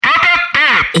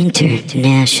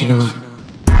International.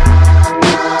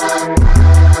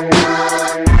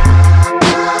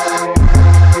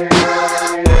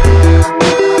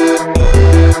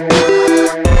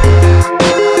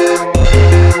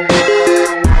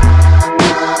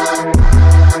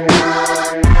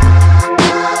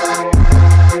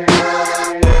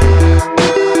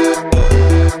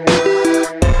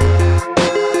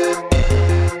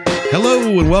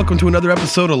 Welcome to another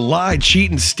episode of Lie, Cheat,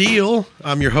 and Steal.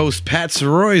 I'm your host, Pat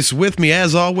Soroyce. With me,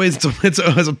 as always, it's a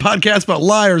podcast about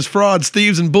liars, frauds,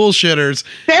 thieves, and bullshitters.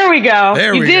 There we go.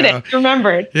 You did it. You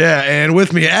remembered. Yeah, and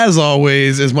with me, as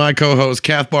always, is my co-host,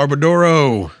 Kath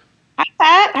Barbadoro. Hi,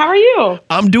 Pat. How are you?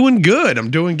 I'm doing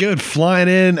good. Flying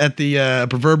in at the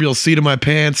proverbial seat of my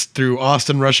pants through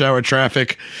Austin rush hour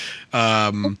traffic.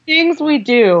 Things we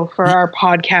do for our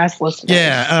podcast listeners.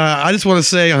 Yeah, I just want to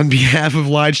say on behalf of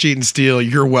Lie, Cheat, and Steal,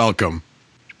 you're welcome.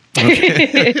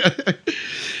 Okay.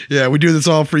 Yeah, we do this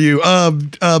all for you.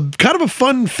 Kind of a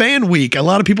fun fan week. A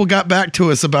lot of people got back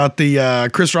to us about the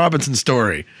Chris Robinson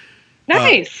story.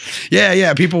 Nice.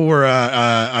 Yeah. People were.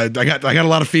 I got a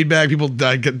lot of feedback. People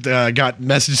got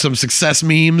messaged some success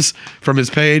memes from his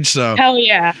page. So hell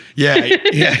yeah. Yeah.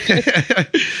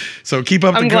 So keep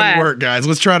up the good work, guys.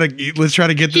 Let's try to get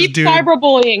this dude. Keep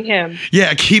cyberbullying him.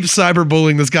 Yeah, keep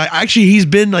cyberbullying this guy. Actually, he's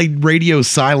been like radio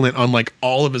silent on like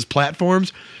all of his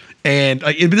platforms, and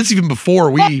this is even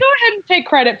before we. Well, go ahead and take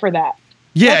credit for that.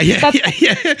 Yeah.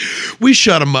 We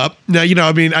shut him up. Now,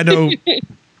 I know.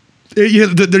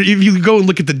 If you go and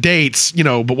look at the dates,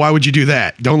 but why would you do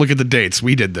that? Don't look at the dates.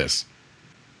 We did this.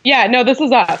 Yeah, no, this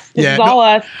is us. This is all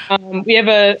us. We have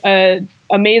a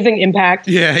amazing impact.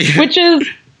 Yeah. Which is,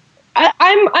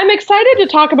 I'm excited to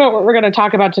talk about what we're going to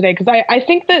talk about today, because I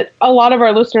think that a lot of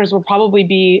our listeners will probably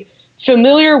be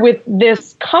familiar with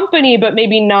this company, but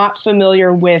maybe not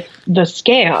familiar with the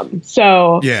scam.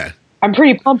 So yeah, I'm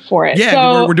pretty pumped for it. Yeah,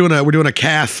 so, we're doing a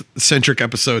Kath centric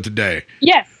episode today.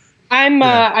 Yes.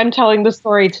 I'm telling the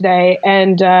story today,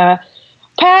 and Pat,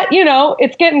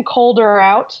 it's getting colder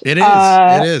out. It is.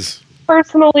 It is.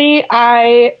 Personally,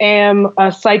 I am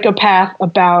a psychopath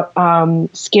about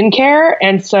skincare,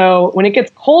 and so when it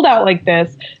gets cold out like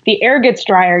this, the air gets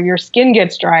drier, your skin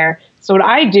gets drier. So what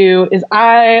I do is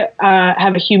I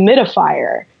have a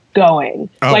humidifier going.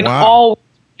 Oh, wow. Always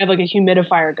have like a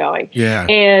humidifier going. Yeah.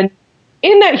 And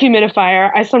in that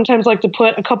humidifier, I sometimes like to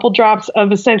put a couple drops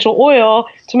of essential oil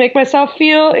to make myself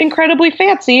feel incredibly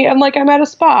fancy and like I'm at a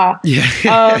spa.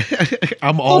 Yeah,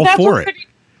 I'm all for it.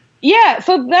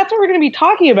 So that's what we're going to be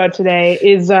talking about today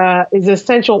is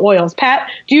essential oils. Pat,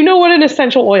 do you know what an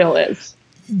essential oil is?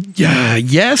 Yeah,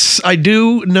 yes, I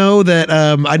do know that.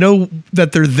 I know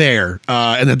that they're there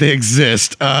and that they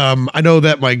exist. I know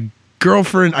that my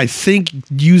girlfriend, I think,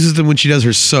 uses them when she does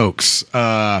her soaks.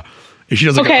 If she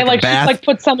does like a bath. She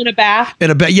put some in a bath.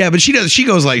 Yeah, but she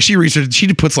goes like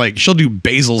she puts like she'll do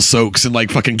basil soaks and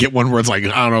like fucking get one where it's like I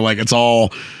don't know, like it's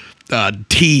all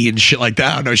tea and shit like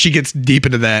that. I don't know. She gets deep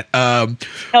into that.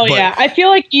 Yeah, I feel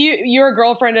like your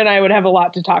girlfriend and I would have a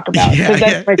lot to talk about. Yeah,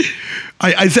 that's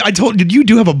I told you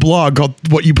do have a blog called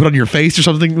What You Put on Your Face or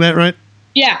something like that, right?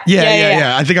 Yeah.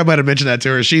 I think I might have mentioned that to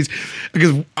her.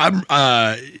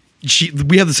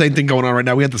 We have the same thing going on right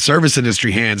now. We have the service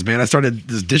industry hands, man. I started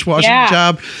this dishwashing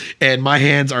job, and my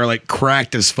hands are like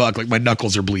cracked as fuck. Like my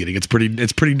knuckles are bleeding. It's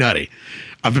pretty nutty.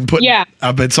 I've been putting. Yeah.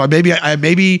 So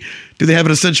maybe do they have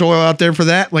an essential oil out there for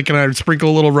that? Like, can I sprinkle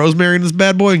a little rosemary in this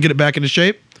bad boy and get it back into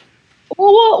shape?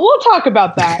 Well, we'll talk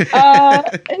about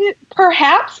that.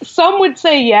 Perhaps some would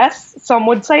say yes, some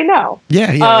would say no.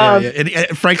 Yeah.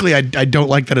 And frankly, I don't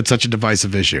like that it's such a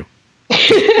divisive issue.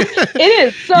 It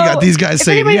is. So you got these guys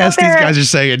saying yes, these guys are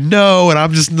saying no, and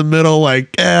I'm just in the middle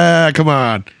like, come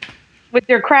on. With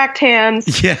your cracked hands,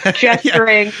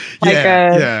 gesturing like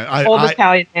an old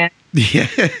Italian man. Yeah.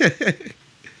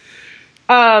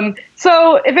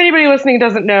 So if anybody listening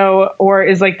doesn't know or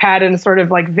is like Pat and sort of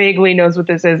like vaguely knows what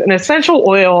this is, an essential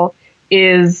oil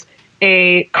is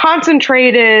a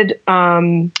concentrated,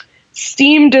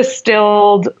 steam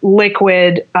distilled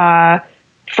liquid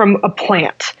from a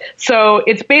plant. So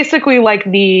it's basically like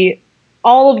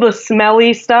all of the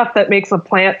smelly stuff that makes a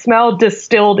plant smell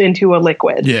distilled into a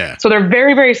liquid. Yeah. So they're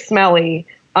very, very smelly.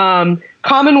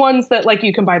 Common ones that like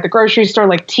you can buy at the grocery store,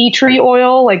 like tea tree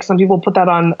oil. Like some people put that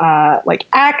on like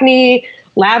acne,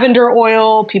 lavender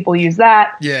oil. People use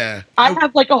that. Yeah. I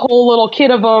have like a whole little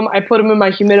kit of them. I put them in my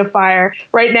humidifier.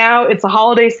 Right now it's a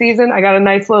holiday season. I got a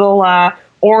nice little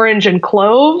orange and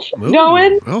clove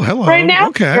going. Oh, hello. Right now.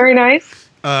 Okay. Very nice.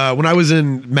 When I was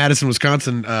in Madison,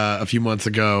 Wisconsin, a few months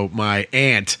ago, my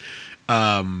aunt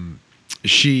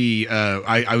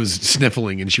I was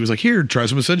sniffling and she was like, here, try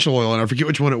some essential oil. And I forget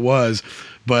which one it was,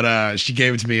 but she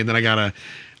gave it to me. And then I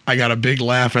got a big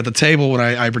laugh at the table when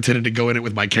I pretended to go in it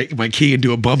with my key and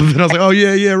do a bump of it. I was like, oh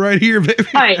yeah, right here, baby.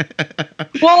 Right.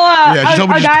 Well, yeah, she told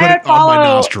me to just put it on my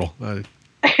nostril.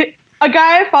 A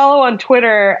guy I follow on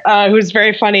Twitter, who's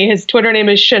very funny. His Twitter name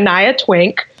is Shania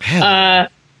Twink.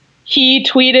 He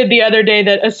tweeted the other day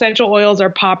that essential oils are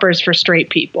poppers for straight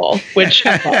people, which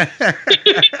hell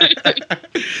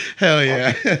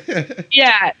yeah.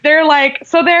 Yeah, they're like,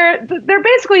 so they're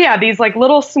basically, these like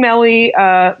little smelly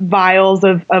vials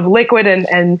of liquid,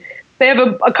 and they have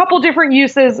a couple different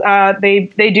uses.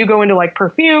 They do go into like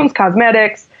perfumes,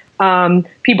 cosmetics.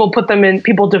 People put them in,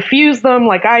 people diffuse them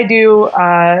like I do,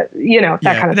 that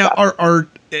kind of stuff.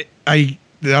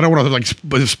 I don't want to like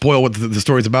spoil what the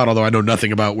story's about, although I know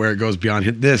nothing about where it goes beyond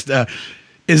this.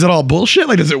 Is it all bullshit?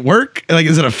 Like, does it work? Like,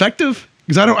 is it effective?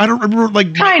 Because I don't remember.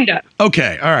 Like, kinda.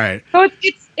 Okay, all right. So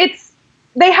it's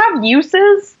they have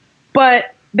uses,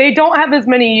 but they don't have as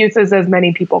many uses as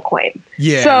many people claim.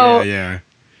 Yeah. So yeah.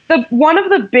 One of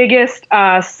the biggest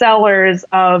sellers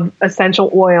of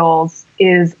essential oils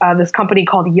is this company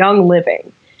called Young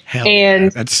Living. Hell and yeah.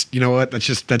 That's, you know what?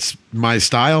 That's my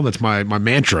style. That's my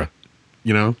mantra.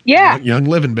 You know? Yeah. Young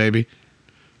Living, baby.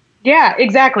 Yeah,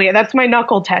 exactly. That's my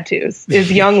knuckle tattoos,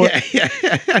 is Young Living. Yeah.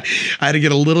 I had to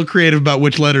get a little creative about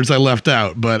which letters I left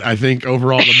out, but I think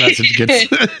overall the message gets...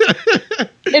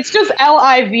 It's just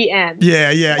Livin.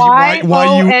 Yeah.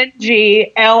 Yonglivn.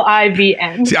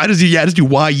 See, I just do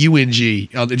YUNG,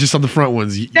 just on the front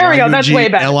ones. There we go. That's way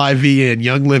better. LIVN,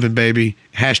 Young Living, baby.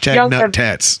 Hashtag nut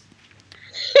tats.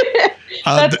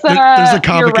 There's a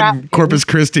comic in Corpus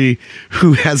Christi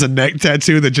who has a neck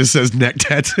tattoo that just says neck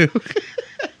tattoo.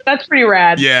 That's pretty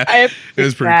rad. Yeah, it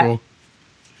was pretty cool.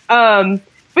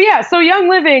 But yeah, so Young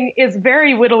Living is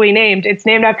very wittily named. It's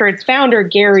named after its founder,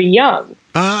 Gary Young.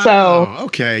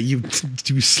 Okay. You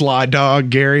sly dog,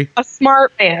 Gary. A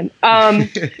smart man.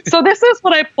 So this is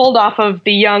what I pulled off of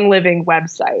the Young Living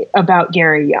website about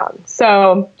Gary Young.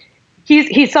 So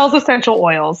he sells essential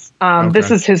oils. This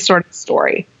is his sort of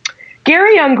story.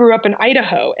 Gary Young grew up in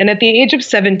Idaho and at the age of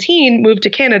 17 moved to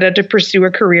Canada to pursue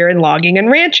a career in logging and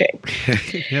ranching.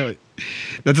 Yeah,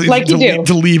 that's like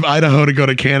to leave Idaho to go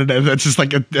to Canada. That's just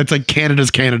like that's like Canada's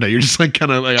Canada. You're just like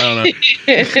kind of like, I don't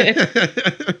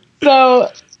know.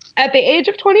 So at the age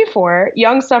of 24,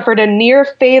 Young suffered a near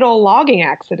fatal logging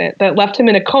accident that left him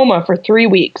in a coma for 3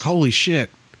 weeks. Holy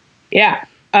shit. Yeah.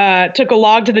 Took a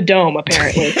log to the dome,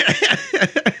 apparently.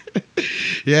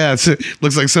 Yeah, it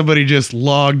looks like somebody just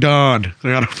logged on.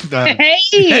 Hey!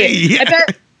 Yeah.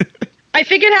 I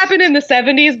think it happened in the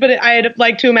 70s, but I'd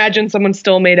like to imagine someone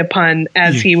still made a pun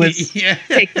as he was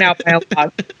taken out by a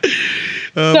log.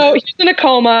 So he's in a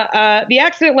coma. The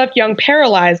accident left Young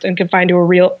paralyzed and confined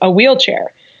to a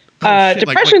wheelchair.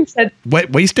 Depression said...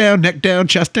 Waist down, neck down,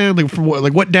 chest down? Like, from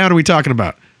what, what down are we talking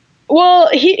about? Well,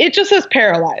 it just says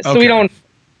paralyzed, so we don't...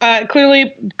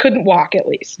 clearly couldn't walk, at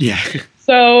least. Yeah.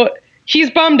 So he's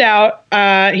bummed out.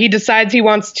 He decides he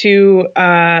wants to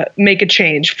make a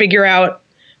change, figure out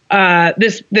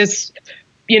this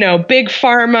big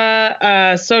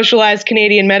pharma socialized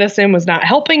Canadian medicine was not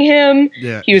helping him.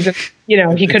 Yeah. He was,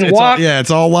 he couldn't walk.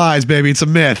 It's all lies, baby. It's a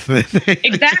myth.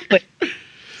 Exactly.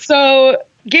 So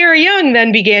Gary Young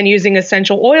then began using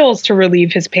essential oils to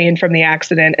relieve his pain from the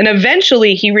accident, and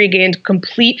eventually he regained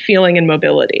complete feeling and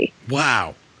mobility.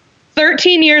 Wow.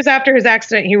 13 years after his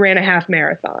accident, he ran a half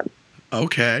marathon.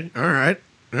 Okay. All right.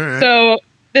 So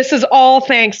this is all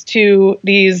thanks to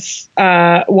these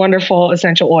wonderful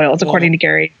essential oils, according to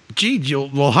Gary. Gee,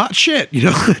 hot shit.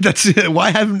 That's it.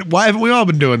 Why haven't we all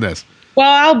been doing this? Well,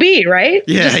 I'll be, right?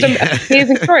 Yeah. Just an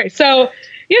amazing story. So,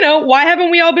 why haven't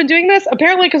we all been doing this?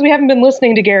 Apparently because we haven't been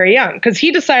listening to Gary Young, because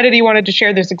he decided he wanted to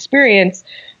share this experience.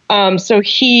 So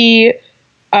he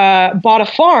bought a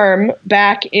farm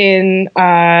back in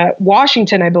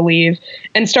Washington, I believe,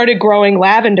 and started growing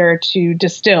lavender to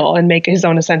distill and make his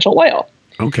own essential oil.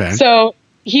 Okay. So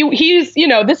he's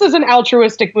this is an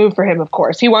altruistic move for him, of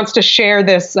course. He wants to share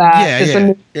this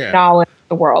knowledge with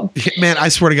the world. Man, I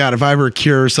swear to God, if I ever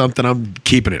cure something, I'm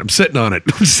keeping it. I'm sitting on it.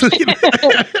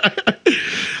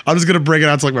 I'm just gonna bring it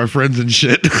out to like my friends and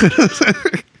shit.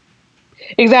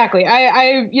 Exactly.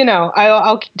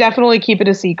 I'll definitely keep it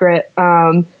a secret.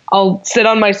 I'll sit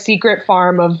on my secret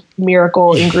farm of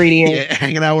miracle ingredients. Yeah,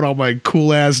 hanging out with all my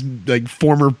cool ass like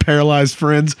former paralyzed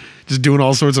friends, just doing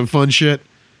all sorts of fun shit.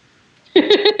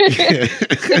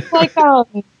 It's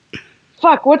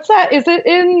like what's that? Is it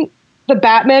in the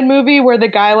Batman movie where the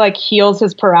guy like heals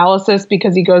his paralysis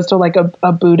because he goes to like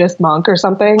a Buddhist monk or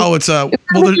something? Oh, it's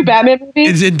Batman movie.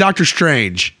 It's in Doctor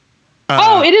Strange.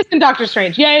 It is in Doctor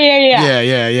Strange.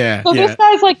 Yeah. So this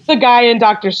guy's like the guy in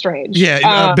Doctor Strange.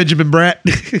 Yeah, Benjamin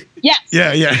Bratt. Yes.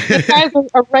 Yeah. This guy's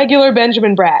a regular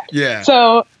Benjamin Bratt. Yeah.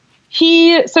 So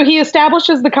he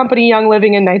establishes the company Young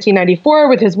Living in 1994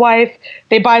 with his wife.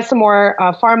 They buy some more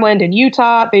farmland in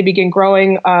Utah. They begin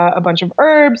growing a bunch of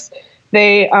herbs.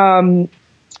 They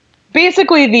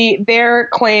basically their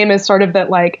claim is sort of that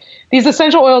like these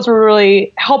essential oils were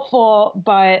really helpful,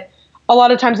 but a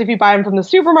lot of times if you buy them from the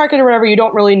supermarket or whatever, you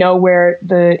don't really know where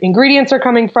the ingredients are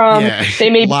coming from. Yeah. They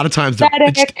may a lot of times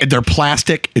they're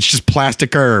plastic. It's just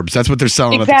plastic herbs. That's what they're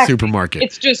selling at the supermarket.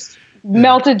 It's just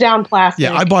melted down plastic.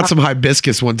 Yeah, I bought some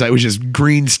hibiscus one time. It was just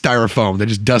green styrofoam. They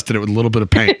just dusted it with a little bit of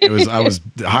paint. I was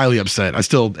highly upset. I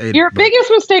still ate Your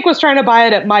biggest mistake was trying to buy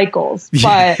it at Michael's,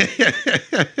 but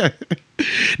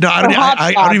no,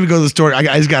 I don't even go to the store.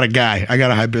 I just got a guy. I got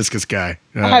a hibiscus guy.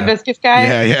 A hibiscus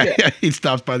guy? Yeah. He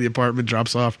stops by the apartment,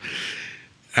 drops off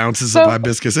ounces of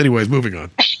hibiscus. Anyways, moving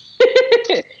on.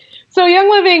 So Young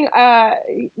Living,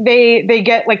 they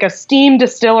get like a steam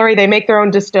distillery. They make their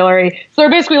own distillery. So they're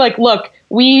basically like, look,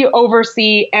 we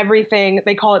oversee everything.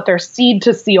 They call it their seed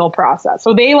to seal process.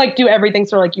 So they like do everything.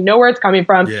 So like, you know where it's coming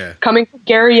from. Yeah. Coming from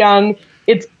Gary Young.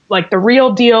 It's like the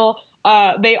real deal.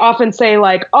 They often say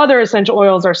like other essential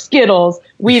oils are Skittles.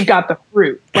 We've got the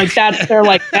fruit. Like that's their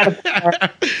like metaphor.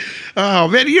 Oh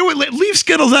man, you know what? Leave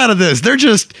Skittles out of this. They're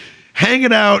just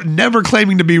hanging out, never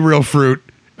claiming to be real fruit.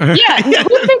 Yeah,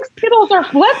 who thinks Skittles are?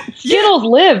 Let Skittles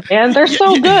live, man. They're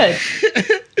so good.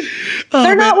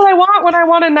 They're not what I want when I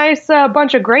want a nice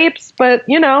bunch of grapes, but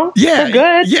they're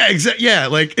good. Yeah, exactly. Yeah,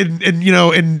 like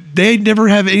and they never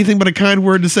have anything but a kind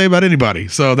word to say about anybody.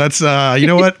 So that's you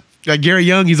know what? Gary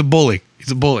Young, he's a bully. He's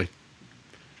a bully.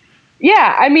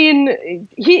 Yeah, I mean,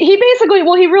 he basically,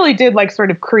 he really did like sort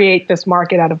of create this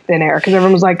market out of thin air because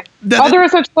everyone was like, other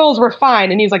essential oils were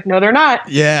fine, and he's like, no, they're not.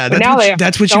 Yeah,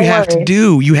 that's what you have to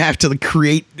do. You have to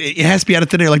create. It has to be out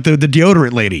of thin air, like the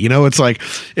deodorant lady. It's like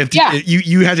if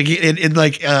you have to get in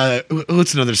like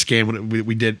what's another scam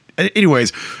we did.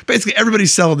 Anyways, basically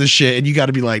everybody's selling this shit, and you got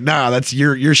to be like, nah, that's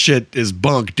your shit is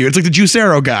bunk, dude. It's like the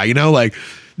Juicero guy, like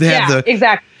they have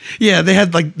exactly. Yeah, they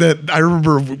had like I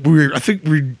remember I think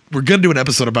we were gonna do an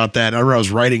episode about that. I remember I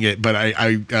was writing it, but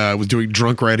I was doing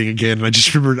drunk writing again, and I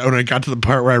just remember when I got to the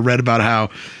part where I read about how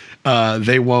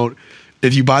they won't.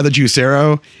 If you buy the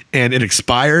Juicero and it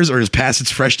expires or is past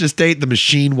its freshness date, the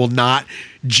machine will not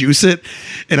juice it.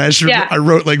 And I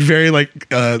wrote like very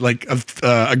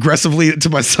aggressively to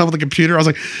myself on the computer. I was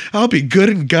like, I'll be good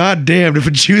and goddamned if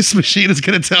a juice machine is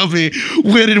going to tell me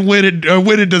when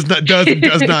it does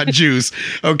not juice.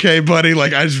 Okay, buddy.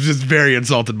 Like I was just very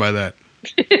insulted by that.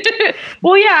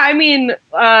 Well, yeah, I mean,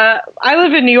 I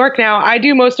live in New York now. I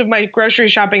do most of my grocery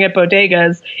shopping at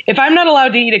bodegas. If I'm not allowed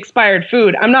to eat expired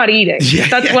food, I'm not eating.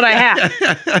 That's what I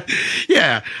have.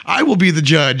 Yeah, I will be the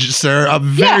judge, sir. I'm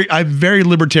very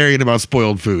libertarian about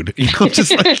spoiled food.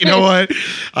 Just like, you know what?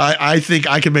 I think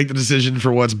I can make the decision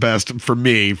for what's best for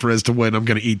me as to when I'm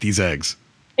going to eat these eggs.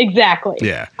 Exactly.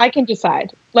 Yeah. I can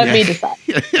decide. Let me decide.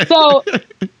 So...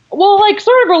 Well, like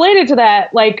sort of related to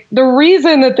that, like the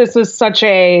reason that this is such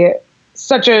a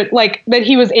like that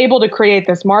he was able to create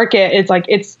this market, it's like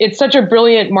it's such a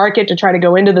brilliant market to try to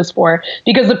go into this for,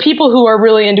 because the people who are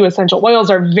really into essential oils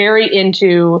are very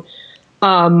into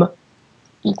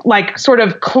like sort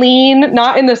of clean,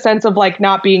 not in the sense of like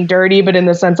not being dirty, but in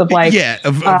the sense of like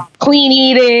clean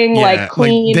eating, like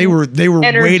clean. Like they were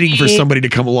energy. waiting for somebody to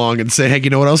come along and say, hey, you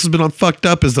know what else has been on fucked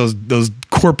up is those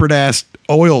corporate ass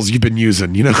oils you've been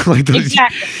using, like those.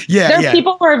 Exactly. There are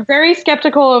people who are very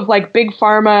skeptical of like big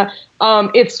pharma.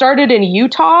 It started in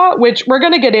Utah, which we're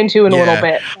going to get into in a little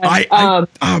bit.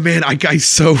 I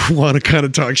so want to kind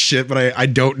of talk shit, but I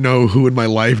don't know who in my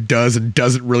life does and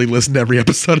doesn't really listen to every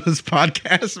episode of this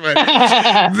podcast. But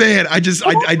man,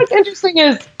 what's interesting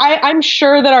is I'm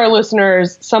sure that our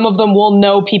listeners, some of them will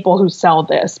know people who sell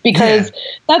this, because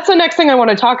that's the next thing I want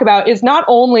to talk about. Is not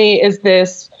only is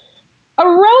this a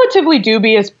relatively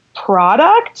dubious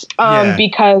product,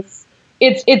 because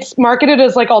it's marketed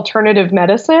as like alternative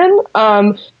medicine,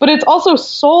 but it's also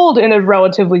sold in a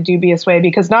relatively dubious way,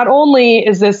 because not only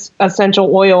is this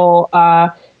essential oil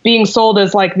being sold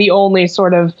as like the only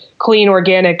sort of clean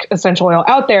organic essential oil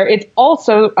out there, it's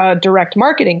also a direct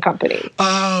marketing company.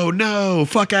 Oh no,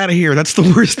 fuck out of here. That's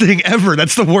the worst thing ever.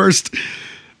 That's the worst.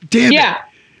 Damn it.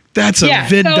 That's a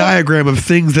Venn diagram of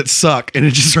things that suck, and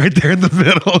it's just right there in the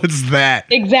middle. It's that.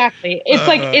 Exactly. It's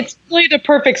like, it's really the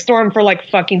perfect storm for like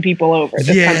fucking people over this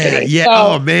company. Yeah.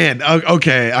 Oh man.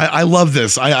 Okay. I love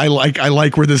this. I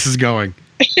like where this is going.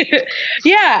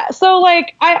 Yeah. So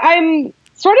like I'm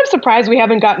sort of surprised we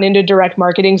haven't gotten into direct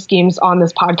marketing schemes on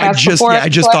this podcast before. I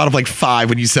just thought of like 5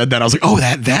 when you said that. I was like, oh,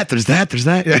 there's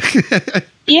that.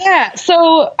 Yeah.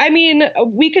 So, I mean,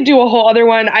 we could do a whole other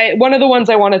one. One of the ones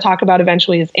I want to talk about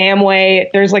eventually is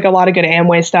Amway. There's like a lot of good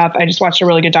Amway stuff. I just watched a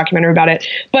really good documentary about it.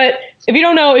 But if you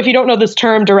don't know this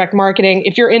term direct marketing,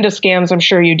 if you're into scams, I'm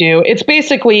sure you do. It's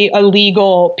basically a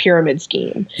legal pyramid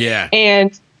scheme. Yeah.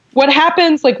 And what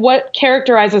happens, like what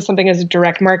characterizes something as a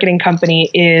direct marketing company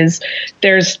is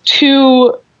there's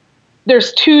two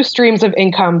streams of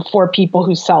income for people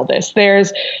who sell this.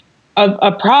 There's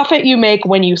a profit you make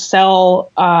when you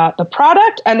sell the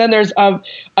product, and then there's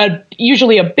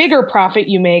usually a bigger profit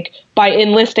you make by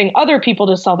enlisting other people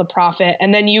to sell the profit,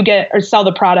 and then sell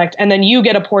the product, and then you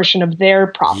get a portion of their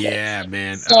profit. Yeah,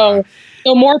 man. So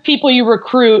the more people you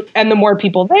recruit, and the more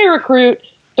people they recruit,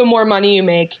 the more money you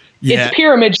make. Yeah. It's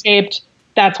pyramid shaped.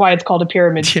 That's why it's called a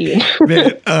pyramid scheme.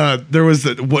 Man, there was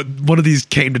one of these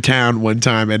came to town one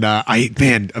time, and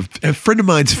a friend of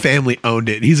mine's family owned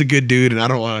it. He's a good dude, and I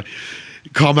don't want to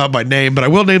call him out by name, but I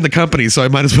will name the company, so I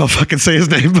might as well fucking say his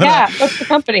name. But, yeah, what's the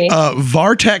company?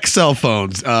 Vartech Cell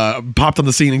Phones popped on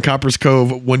the scene in Coppers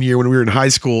Cove one year when we were in high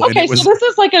school. Okay, so this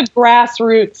is like a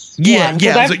grassroots.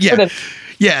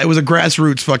 Yeah, it was a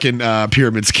grassroots fucking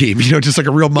pyramid scheme, just like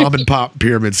a real mom and pop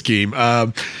pyramid scheme.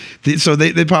 So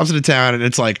they pops into town, and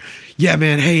it's like, yeah,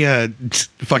 man, hey,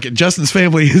 fucking Justin's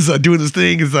family is doing this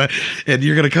thing, and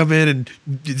you're gonna come in and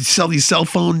sell these cell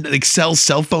phone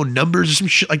numbers or some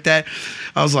shit like that.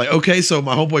 I was like, okay, so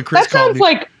my homeboy Chris called me. That sounds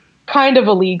like kind of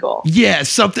illegal. Yeah,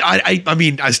 something. I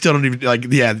mean, I still don't even like.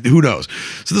 Yeah, who knows?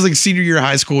 So this is like senior year of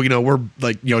high school. We're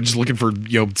like, just looking for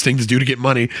things to do to get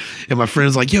money. And my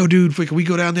friend's like, yo, dude, can we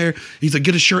go down there? He's like,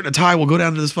 get a shirt and a tie. We'll go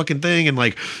down to this fucking thing, and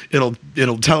like, it'll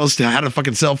tell us how to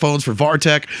fucking sell phones for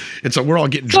Vartech. And so we're all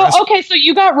getting dressed. So okay, so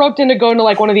you got roped into going to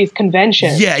like one of these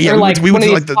conventions. Yeah. We went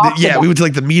to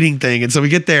like the meeting thing, and so we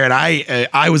get there, and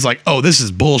I was like, oh, this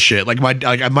is bullshit. Like my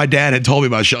dad had told me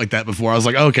about shit like that before. I was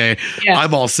like, okay, yeah.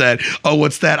 I'm all set. Oh,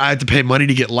 what's that? I have to pay money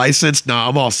to get licensed? No,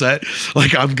 I'm all set.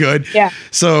 Like, I'm good. Yeah.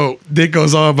 So it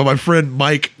goes on, but my friend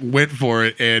Mike went for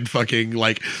it and fucking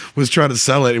like was trying to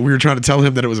sell it. And we were trying to tell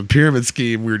him that it was a pyramid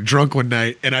scheme. We were drunk one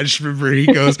night, and I just remember he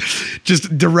goes,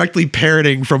 just directly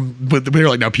parroting from, but we were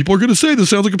like, now people are going to say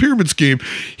this sounds like a pyramid scheme.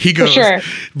 He goes, sure.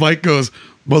 Mike goes,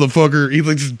 motherfucker, he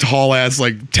looks tall ass,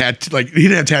 like he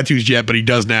didn't have tattoos yet, but he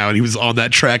does now. And he was on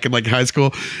that track in like high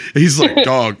school. And he's like,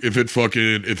 dog, if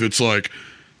it's like,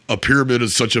 a pyramid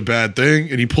is such a bad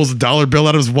thing, and he pulls a dollar bill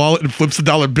out of his wallet and flips the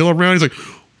dollar bill around. He's like,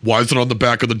 why is it on the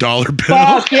back of the dollar bill?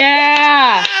 Fuck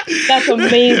yeah, that's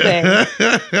amazing.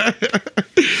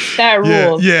 That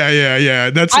rules.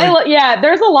 Yeah. That's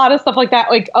there's a lot of stuff like that.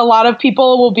 Like a lot of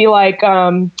people will be like,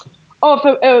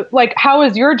 like, how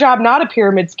is your job not a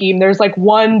pyramid scheme? There's like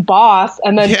one boss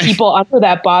and then people under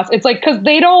that boss. It's like, because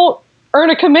they don't earn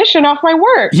a commission off my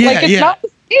work. Not the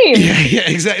same. Yeah,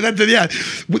 exactly.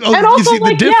 And also,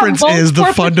 the difference is the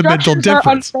fundamental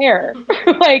difference. Are unfair.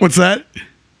 Like, what's that?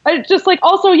 Just like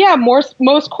also,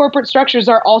 most corporate structures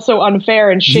are also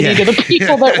unfair and shitty to the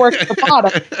people that work at the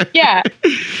bottom. Yeah,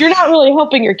 you're not really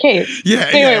helping your case.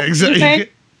 Yeah, exactly.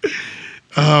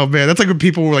 Oh man, that's like when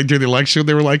people were like during the election,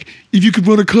 they were like, if you could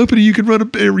run a company, you can run a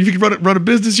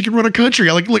business, you can run a country.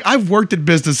 I'm like, look, I've worked in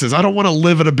businesses. I don't want to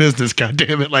live in a business. God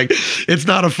damn it. Like, it's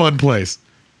not a fun place.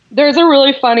 There's a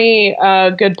really funny,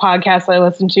 good podcast I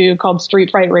listen to called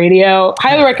Street Fight Radio.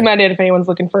 Highly recommend it if anyone's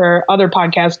looking for other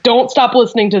podcasts. Don't stop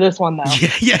listening to this one, though.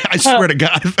 Yeah, I swear to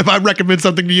God. If I recommend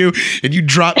something to you and you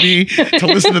drop me to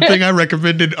listen to the thing I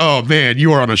recommended, oh, man,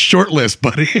 you are on a short list,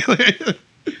 buddy.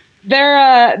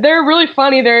 They're really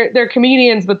funny. They're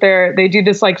comedians, but they do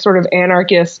this like sort of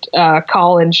anarchist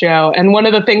call-in show. And one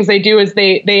of the things they do is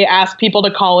they ask people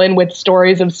to call in with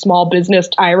stories of small business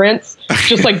tyrants,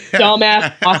 just like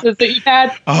dumbass bosses that you've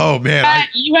had. Oh man,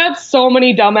 you have so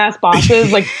many dumbass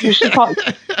bosses. Like you should call.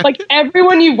 Like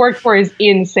everyone you've worked for is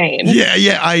insane.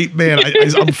 Yeah.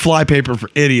 I'm flypaper for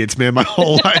idiots, man. My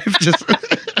whole life just.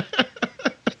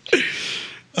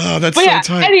 Oh, that's so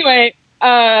tight. Anyway.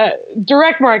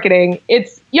 Direct marketing.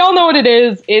 Y'all know what it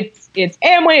is. It's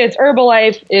Amway, it's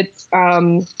Herbalife, it's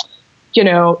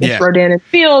it's Rodan and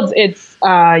Fields, it's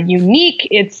Unique,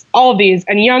 it's all of these,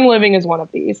 and Young Living is one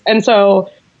of these. And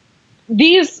so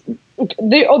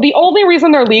the only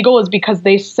reason they're legal is because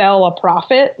they sell a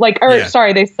profit,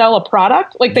 they sell a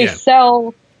product. Like they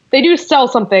do sell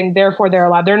something, therefore they're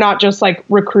allowed. They're not just like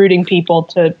recruiting people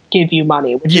to give you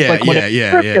money, which is like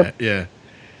yeah.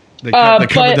 They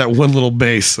covered that one little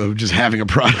base of just having a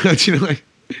product,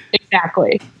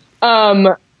 Exactly.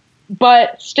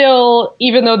 But still,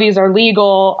 even though these are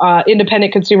legal,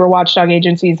 independent consumer watchdog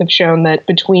agencies have shown that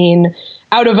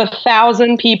out of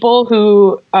 1,000 people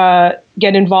who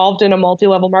get involved in a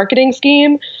multi-level marketing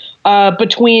scheme,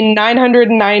 between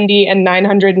 990 and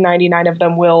 999 of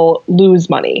them will lose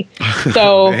money.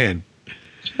 So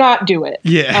not do it.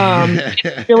 Yeah.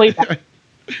 It's really bad.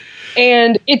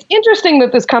 And it's interesting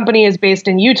that this company is based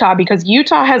in Utah because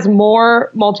Utah has more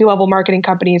multi-level marketing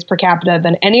companies per capita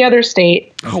than any other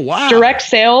state. Oh, wow. Direct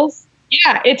sales.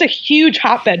 Yeah, it's a huge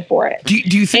hotbed for it. Do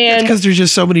you think that's because there's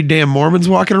just so many damn Mormons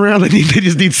walking around? They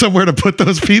just need somewhere to put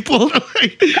those people.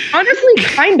 Honestly,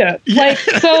 kind of. Yeah. Like,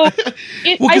 so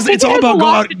because it's all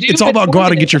about go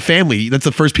out and get your family. That's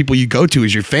the first people you go to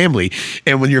is your family.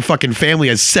 And when your fucking family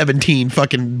has 17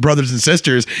 fucking brothers and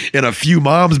sisters and a few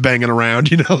moms banging around,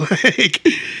 you've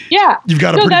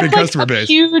got a pretty big customer base.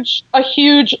 A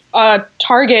huge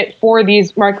target for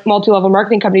these multi-level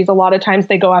marketing companies. A lot of times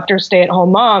they go after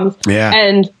stay-at-home moms. Yeah.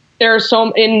 And there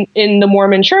are in the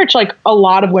Mormon church, like a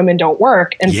lot of women don't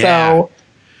work. And so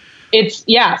it's,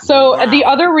 So the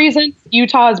other reason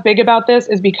Utah is big about this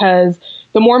is because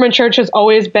the Mormon church has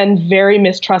always been very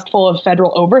mistrustful of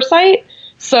federal oversight.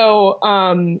 So,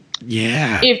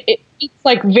 it's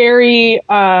like very,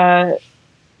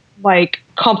 like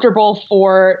comfortable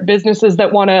for businesses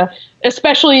that want to,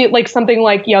 especially like something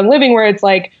like Young Living, where it's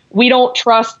like, we don't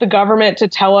trust the government to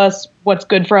tell us what's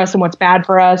good for us and what's bad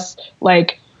for us.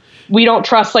 Like, we don't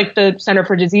trust like the Center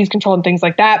for Disease Control and things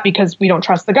like that because we don't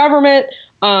trust the government.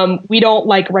 We don't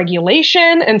like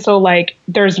regulation. And so like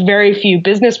there's very few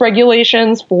business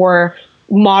regulations for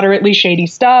moderately shady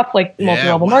stuff like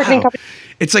multi-level marketing companies.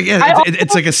 It's like,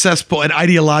 it's like a cesspool, an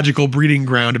ideological breeding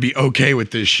ground to be okay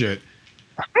with this shit.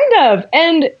 Kind of.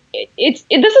 And this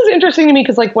is interesting to me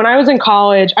because like when I was in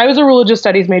college, I was a religious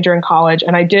studies major in college,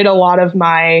 and I did a lot of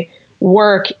my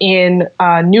work in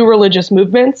new religious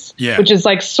movements, which is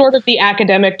like sort of the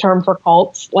academic term for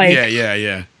cults. Like,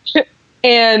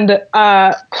 and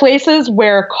places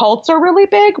where cults are really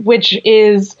big, which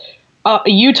is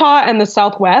Utah and the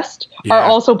Southwest, are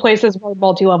also places where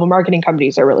multi-level marketing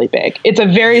companies are really big. It's a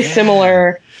very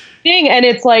similar thing. And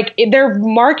it's like, they're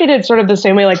marketed sort of the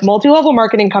same way. Like multi-level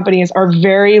marketing companies are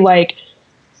very like,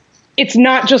 it's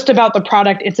not just about the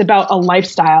product, it's about a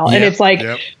lifestyle. And it's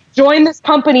like, join this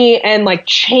company and like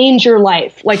change your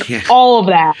life. Like all of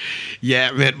that.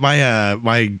 Yeah, man,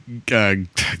 my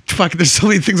fuck, there's so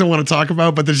many things I want to talk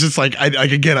about, but there's just like,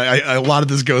 a lot of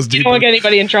this goes deep. You don't want to get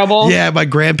anybody in trouble? Yeah, my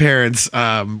grandparents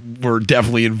were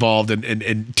definitely involved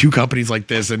in two companies like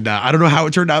this, and I don't know how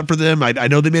it turned out for them. I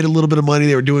know they made a little bit of money.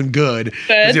 They were doing good.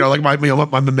 Like my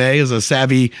mame is a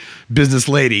savvy business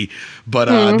lady,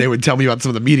 but they would tell me about some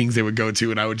of the meetings they would go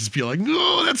to, and I would just be like,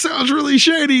 "Oh, that sounds really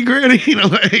shady, Granny."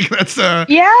 Like that's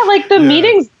like the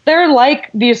meetings. They're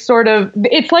like these sort of,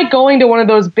 it's like going to one of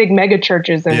those big mega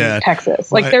churches in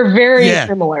Texas. Like they're very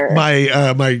similar.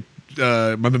 My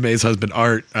mame's husband,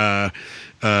 Art,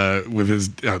 with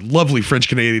his lovely French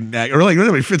Canadian accent, or like,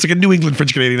 it's like a New England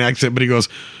French Canadian accent, but he goes,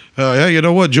 yeah, you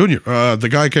know what, Junior, the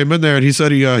guy came in there and he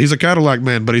said he's a Cadillac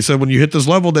man, but he said when you hit this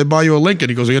level, they buy you a Lincoln.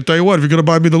 He goes, I tell you what, if you're going to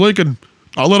buy me the Lincoln,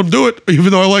 I'll let him do it, even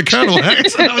though I like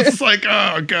Cadillacs. And I was just like,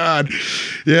 oh, God.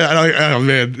 Yeah,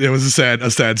 man, it was a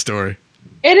sad story.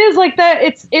 It is like that.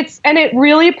 And it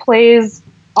really plays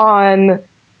on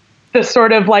the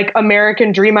sort of like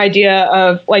American dream idea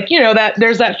of like, that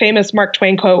there's that famous Mark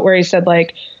Twain quote where he said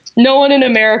like, no one in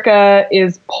America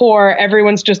is poor.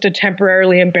 Everyone's just a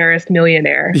temporarily embarrassed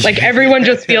millionaire. Like everyone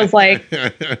just feels like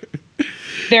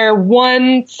they're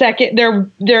 1 second,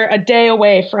 they're a day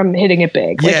away from hitting it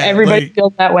big. Like everybody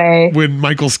feels that way. When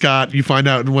Michael Scott, you find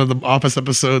out in one of the Office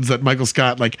episodes that Michael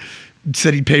Scott like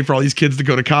said he'd pay for all these kids to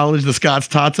go to college, the Scott's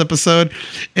Tots episode.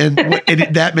 And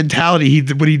that mentality,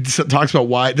 when he talks about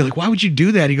why, they're like, why would you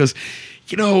do that? He goes,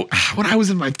 when I was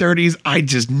in my 30s, I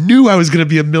just knew I was going to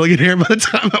be a millionaire by the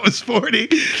time I was 40.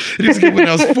 And he was like, when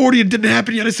I was 40, it didn't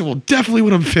happen yet. I said, well, definitely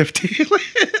when I'm 50.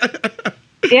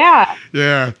 Yeah.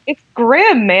 It's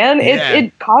grim, man.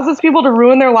 It causes people to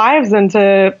ruin their lives and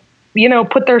to,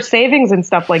 put their savings and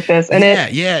stuff like this. And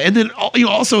and then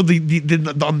also on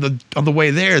the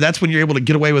way there, that's when you're able to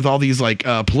get away with all these like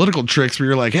political tricks where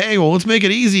you're like, hey, well, let's make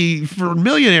it easy for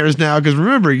millionaires now, because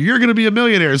remember, you're going to be a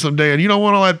millionaire someday, and you don't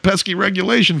want all that pesky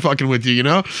regulation fucking with you,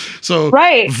 So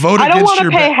vote. I don't want to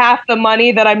pay half the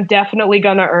money that I'm definitely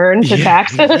going to earn to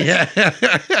taxes.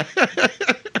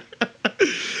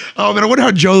 Oh man, I wonder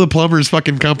how Joe the plumber's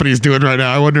fucking company is doing right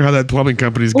now. I wonder how that plumbing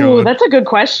company's going. Ooh, that's a good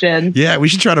question. Yeah, we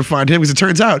should try to find him, because it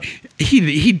turns out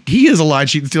he is a lie,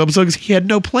 cheat, and steal episode because he had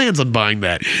no plans on buying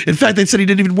that. In fact, they said he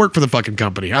didn't even work for the fucking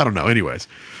company. I don't know. Anyways,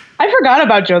 I forgot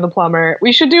about Joe the Plumber.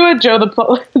 We should do a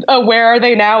Where Are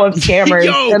They Now of scammers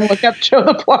and look up Joe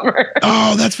the Plumber.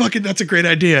 Oh, that's a great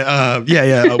idea.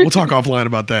 Yeah. We'll talk offline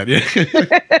about that. Yeah.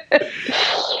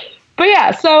 But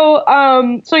yeah, so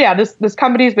yeah, this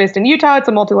company is based in Utah. It's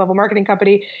a multi-level marketing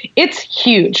company. It's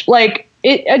huge. Like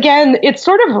it's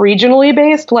sort of regionally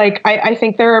based. Like I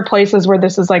think there are places where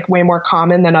this is like way more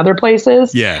common than other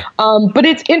places. Yeah. But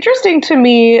it's interesting to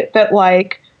me that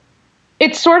like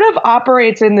it sort of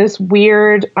operates in this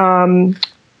weird. It's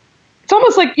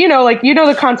almost like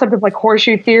the concept of like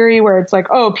horseshoe theory, where it's like,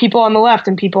 oh, people on the left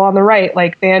and people on the right,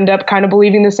 like they end up kind of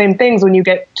believing the same things when you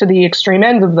get to the extreme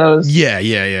ends of those.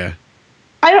 Yeah.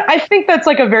 I think that's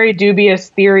like a very dubious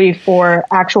theory for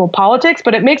actual politics,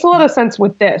 but it makes a lot of sense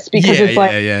with this because it's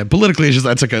like politically, it's just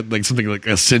that's like something like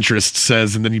a centrist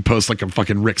says, and then you post like a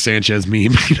fucking Rick Sanchez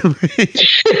meme.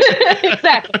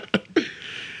 Exactly.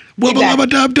 Wubba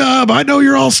dub dub. I know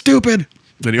you're all stupid.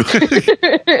 Anyway.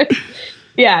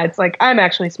 Yeah, it's like I'm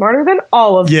actually smarter than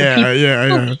all of the people.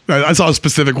 Yeah. I saw a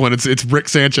specific one. It's Rick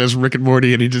Sanchez from Rick and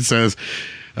Morty, and he just says,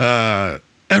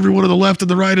 everyone on the left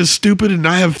and the right is stupid, and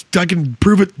I can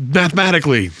prove it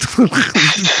mathematically.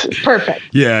 Perfect.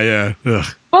 Yeah. Ugh.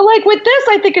 But like with this,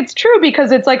 I think it's true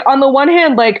because it's like on the one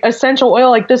hand, like essential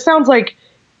oil, like this sounds like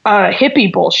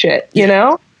hippie bullshit, you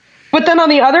know? But then on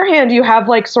the other hand, you have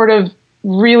like sort of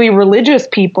really religious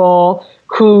people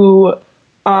who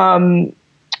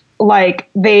like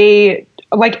they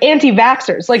like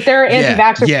anti-vaxxers, like there are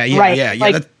anti-vaxxers, right? Yeah.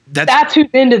 Like, that's who's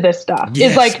into this stuff.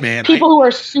 Yes, is like man, people who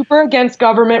are super against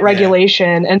government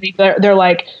regulation, and they're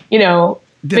like,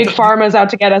 big pharma's out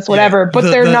to get us, whatever. But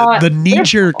they're not the knee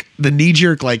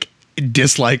jerk like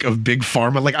dislike of big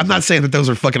pharma. Like, I'm not saying that those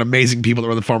are fucking amazing people that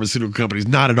run the pharmaceutical companies,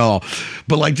 not at all.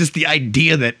 But like just the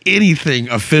idea that anything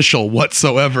official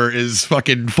whatsoever is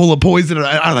fucking full of poison.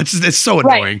 I don't know. It's so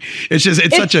annoying. Right.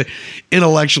 It's such a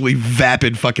intellectually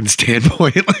vapid fucking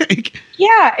standpoint. Like,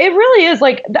 yeah, it really is.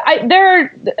 Like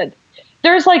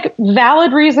there's like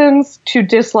valid reasons to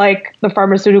dislike the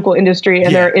pharmaceutical industry,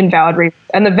 and there are invalid reasons.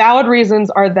 And the valid reasons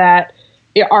are that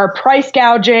are price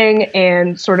gouging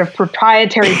and sort of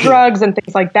proprietary drugs and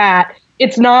things like that.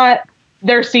 It's not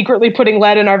they're secretly putting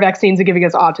lead in our vaccines and giving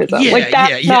us autism.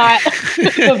 That's not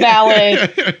the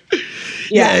valid.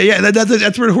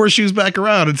 That's where horseshoes back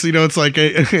around. It's it's like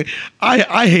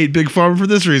I hate big pharma for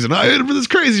this reason. I hate it for this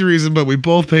crazy reason, but we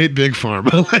both hate big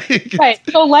pharma. Right.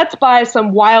 So let's buy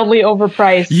some wildly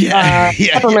overpriced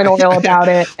peppermint oil about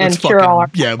it and cure all our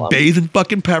problems. Bathe in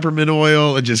fucking peppermint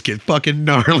oil and just get fucking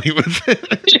gnarly with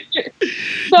it.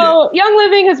 So Young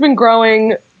Living has been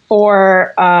growing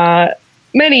for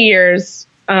many years.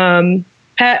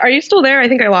 Pat, are you still there? I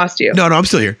think I lost you. No, I'm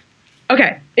still here.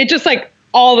 Okay. It just like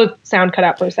all the sound cut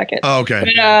out for a second. Oh, okay.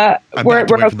 But, I'm back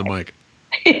away from the mic.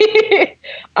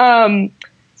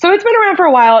 So it's been around for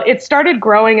a while. It started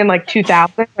growing in like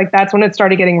 2000. Like that's when it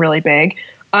started getting really big.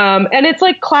 And it's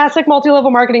like classic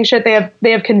multi-level marketing shit.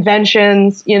 They have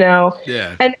conventions,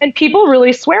 Yeah. And people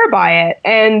really swear by it.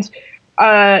 And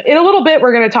in a little bit,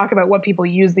 we're going to talk about what people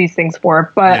use these things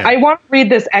for. But I want to read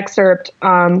this excerpt.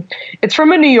 It's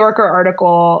from a New Yorker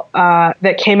article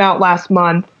that came out last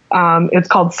month. It's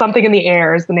called Something in the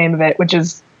Air is the name of it, which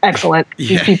is excellent.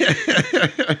 Yeah.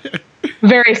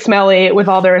 Very smelly with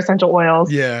all their essential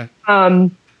oils. Yeah.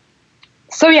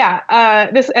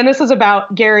 This is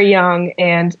about Gary Young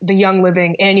and the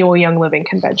annual Young Living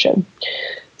convention.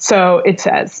 So it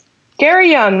says,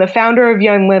 Gary Young, the founder of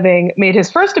Young Living, made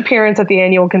his first appearance at the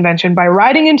annual convention by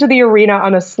riding into the arena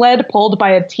on a sled pulled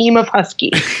by a team of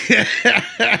huskies.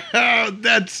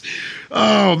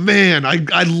 Oh man,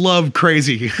 I love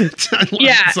crazy. I love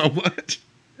it so much.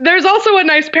 There's also a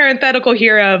nice parenthetical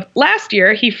here of last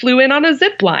year he flew in on a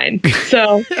zip line.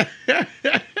 So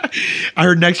I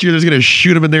heard next year there's going to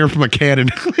shoot him in there from a cannon.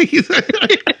 He's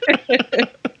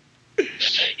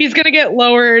going to get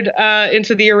lowered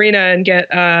into the arena and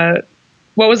get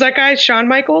what was that guy? Shawn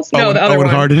Michaels? No, the other Owen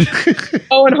one. Harded.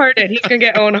 Owen Harded. He's going to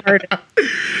get Owen Harded.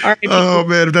 Oh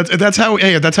man, if that's how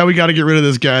we got to get rid of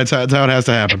this guy. That's how it has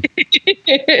to happen.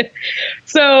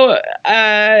 So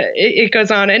it goes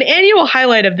on. An annual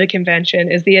highlight of the convention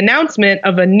is the announcement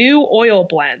of a new oil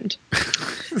blend.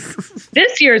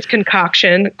 This year's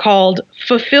concoction, called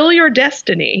Fulfill Your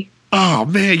Destiny. Oh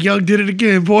man, Young did it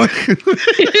again, boy.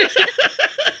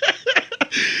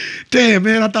 Damn,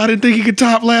 man, I didn't think he could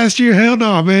top last year. Hell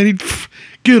no, man.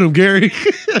 Get him, Gary.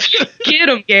 Get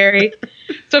him, Gary.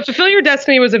 So Fulfill Your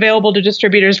Destiny was available to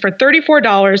distributors for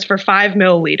 $34 for 5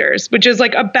 milliliters, which is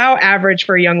like about average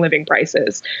for Young Living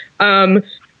prices.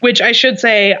 Which I should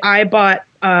say, I bought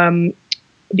the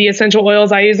essential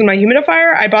oils I use in my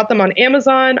humidifier. I bought them on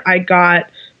Amazon. I got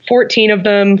 14 of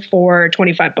them for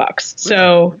 $25.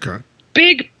 So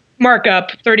big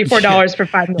markup, $34 for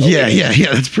 5 milliliters.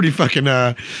 Yeah. That's pretty fucking.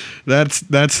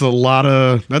 That's a lot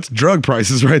of. That's drug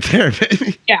prices right there,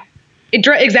 baby. Yeah.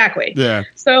 Exactly. Yeah.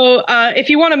 So if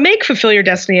you want to make Fulfill Your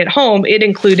Destiny at home, it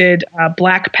included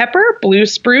black pepper, blue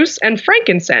spruce, and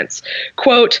frankincense,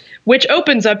 quote, which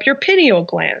opens up your pineal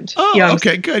gland. Oh,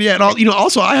 okay, good. Yeah. And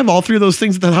also I have all 3 of those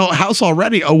things at the house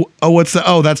already.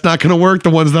 That's not going to work. The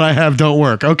ones that I have don't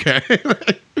work. Okay.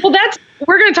 Well,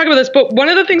 we're going to talk about this, but one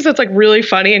of the things that's like really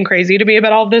funny and crazy to me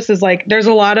about all of this is like there's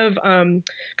a lot of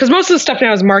because most of the stuff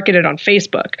now is marketed on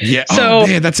Facebook. Yeah. So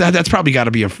man, that's probably got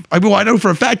to be I know for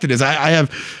a fact it is. I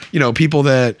have people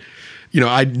that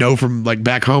I know from like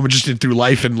back home and just through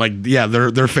life, and like their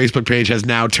Facebook page has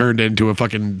now turned into a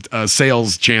fucking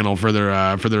sales channel for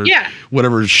their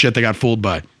whatever shit they got fooled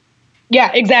by.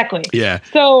 Yeah, exactly. Yeah.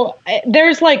 So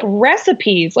there's like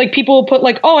recipes, like people put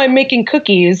like, oh, I'm making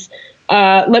cookies.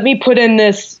 Let me put in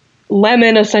this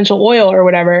lemon essential oil or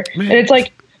whatever. Man. And it's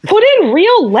like, put in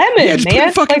real lemon, man. Put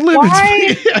in fucking like, lemons.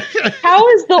 Why? How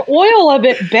is the oil of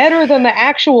it better than the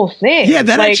actual thing? Yeah,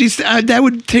 that actually, that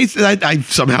would taste, I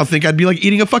somehow think I'd be like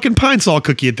eating a fucking Pine Sol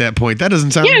cookie at that point. That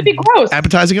doesn't sound it'd be gross.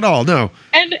 Appetizing at all, no.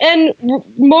 And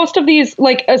most of these,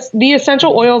 like the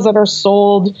essential oils that are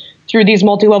sold through these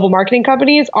multi-level marketing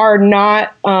companies are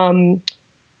not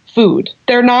food.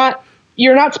 They're not.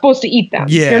 You're not supposed to eat them.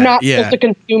 Yeah, you're not supposed to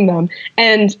consume them.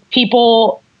 And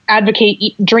people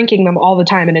advocate drinking them all the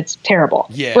time, and it's terrible.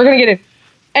 Yeah. We're going to get it.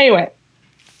 Anyway,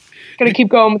 going to keep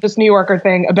going with this New Yorker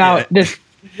thing about this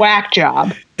whack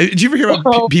job. Did you ever hear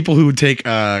about people who would take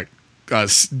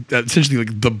essentially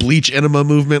like the bleach enema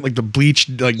movement, like the bleach,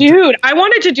 like dude, I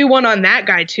wanted to do one on that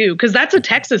guy too, because that's a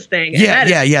Texas thing. Yeah.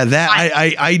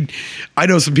 I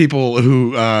know some people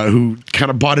who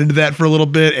kind of bought into that for a little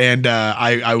bit, and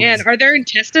and are their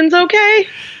intestines okay?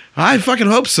 I fucking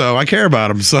hope so. I care about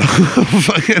them, so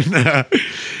fucking.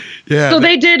 Yeah. So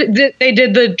they did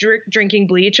the drinking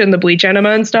bleach and the bleach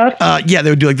enema and stuff. Yeah, they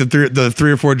would do like the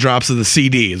 3 or 4 drops of the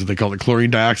CD, is what they call it,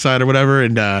 chlorine dioxide or whatever.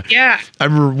 And I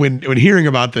remember when hearing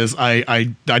about this,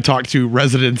 I talked to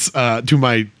residents, to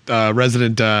my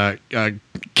resident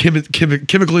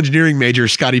chemical engineering major,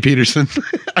 Scotty Peterson.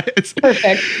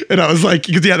 Perfect. And I was like,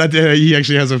 because he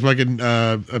actually has a fucking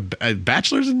a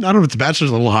bachelor's. I don't know if it's a bachelor's,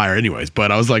 a little higher, anyways.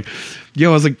 But I was like,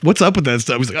 what's up with that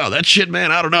stuff? He was like, oh, that shit,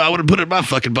 man. I don't know. I wouldn't put it in my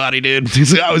fucking body, dude.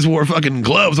 He's like, I always wore fucking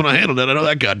gloves when I handled it. I know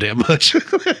that goddamn much.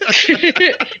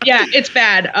 Yeah, it's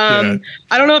bad.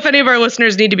 I don't know if any of our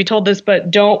listeners need to be told this,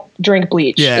 but don't drink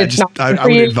bleach. Yeah, I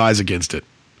would advise against it.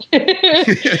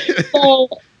 So,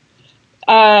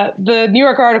 the New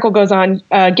York article goes on.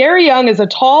 Gary Young is a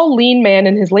tall, lean man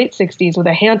in his late 60s with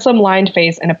a handsome, lined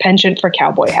face and a penchant for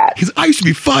cowboy hats. I used to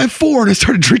be 5'4" and I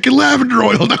started drinking lavender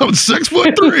oil. Now I'm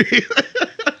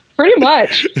 6'3". Pretty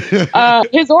much.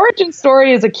 His origin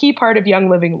story is a key part of Young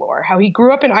Living lore. How he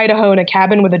grew up in Idaho in a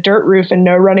cabin with a dirt roof and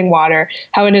no running water.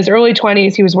 How in his early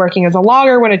 20s he was working as a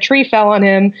logger when a tree fell on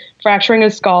him, fracturing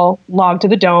his skull. Log to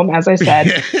the dome, as I said.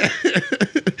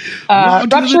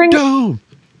 Rupturing the dome.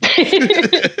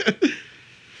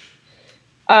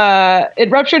 It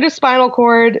ruptured his spinal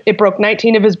cord. It broke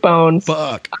 19 of his bones.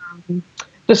 Fuck.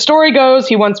 The story goes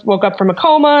he once woke up from a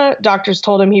coma. Doctors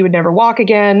told him he would never walk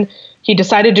again. He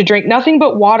decided to drink nothing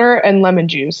but water and lemon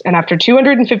juice, and after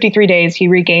 253 days, he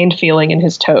regained feeling in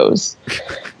his toes.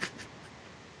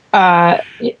 A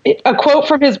quote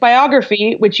from his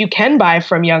biography, which you can buy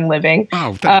from Young Living.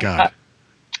 Oh, thank God.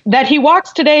 That he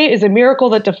walks today is a miracle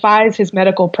that defies his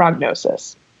medical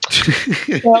prognosis.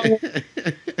 So,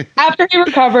 after he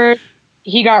recovered,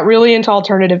 he got really into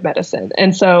alternative medicine.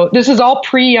 And so this is all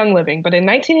pre-Young Living. But in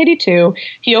 1982,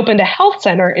 he opened a health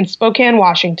center in Spokane,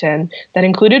 Washington that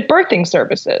included birthing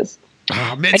services.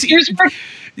 Oh, man.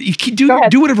 You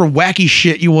do whatever wacky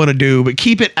shit you want to do, but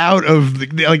keep it out of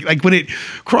like when it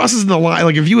crosses the line.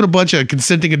 Like if you and a bunch of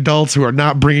consenting adults who are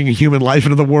not bringing a human life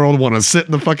into the world want to sit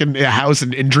in the fucking house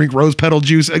and drink rose petal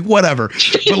juice, like whatever.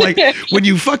 But like when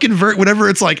you fucking whatever,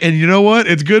 it's like, and you know what?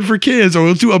 It's good for kids, or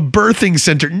let's do a birthing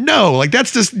center. No, like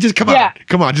that's just come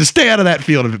on, just stay out of that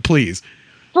field of it, please.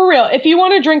 For real, if you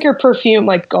want to drink your perfume,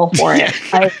 like go for it.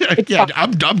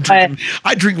 I'm drinking.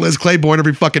 I drink Liz Claiborne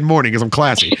every fucking morning because I'm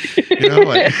classy. You know,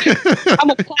 like, I'm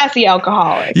a classy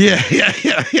alcoholic. Yeah.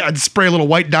 I'd spray a little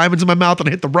white diamonds in my mouth and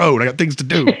hit the road. I got things to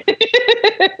do.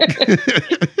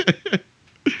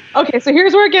 Okay, so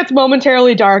here's where it gets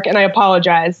momentarily dark, and I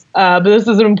apologize, but this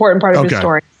is an important part of his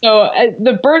story. So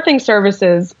the birthing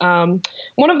services,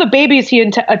 one of the babies he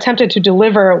attempted to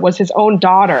deliver was his own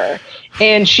daughter,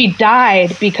 and she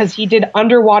died because he did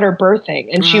underwater birthing,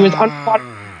 and she was underwater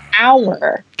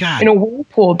hour in a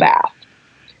whirlpool bath.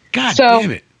 God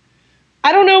damn it.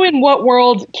 I don't know in what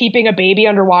world keeping a baby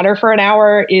underwater for an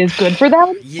hour is good for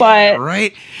them, but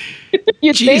right.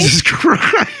 Jesus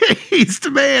Christ,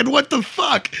 man, what the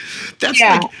fuck? That's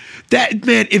like that,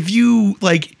 man. If you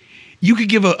like, you could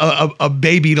give a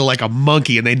baby to like a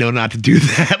monkey and they know not to do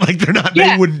that. Like they're not,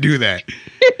 they wouldn't do that.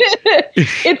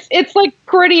 it's like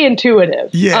pretty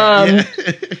intuitive.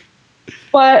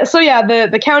 But so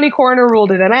the county coroner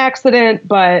ruled it an accident,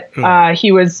 but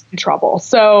he was in trouble.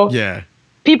 So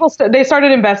people they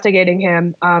started investigating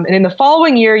him, and in the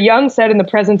following year, Young said in the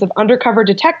presence of undercover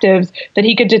detectives that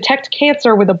he could detect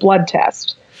cancer with a blood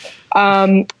test.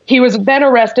 He was then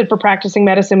arrested for practicing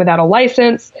medicine without a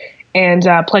license and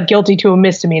pled guilty to a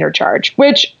misdemeanor charge,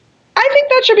 which I think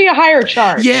that should be a higher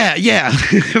charge. Yeah.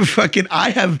 Fucking, I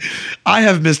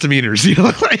have misdemeanors, you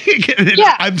know, like,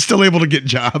 I'm still able to get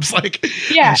jobs. Like,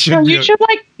 so you should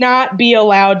like not be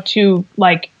allowed to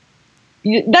like.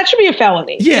 That should be a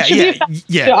felony. It should be a felony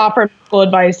to offer medical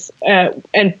advice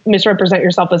and misrepresent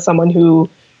yourself as someone who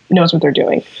knows what they're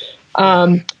doing.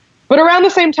 But around the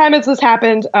same time as this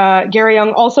happened, Gary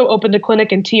Young also opened a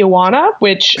clinic in Tijuana,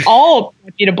 which all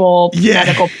reputable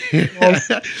medical professionals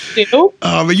do.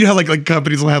 But you have like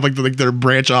companies will have like their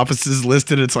branch offices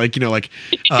listed. It's like, you know, like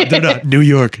they're not New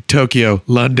York, Tokyo,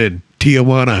 London,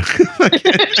 Tijuana.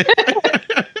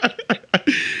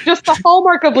 Just the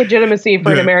hallmark of legitimacy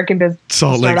for an American business.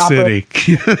 Salt Lake City.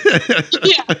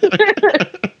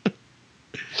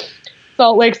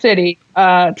 Salt Lake City,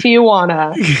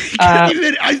 Tijuana.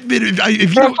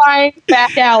 Refined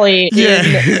back alley.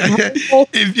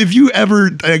 If you ever,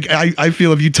 I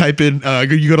feel if you type in,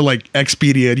 you go to like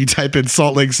Expedia and you type in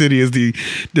Salt Lake City as the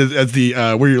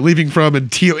where you're leaving from,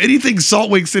 and anything Salt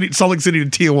Lake City to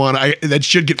Tijuana, that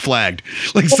should get flagged.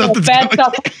 Like something's bad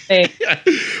stuff.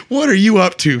 What are you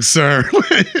up to, sir?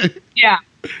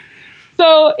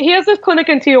 So he has this clinic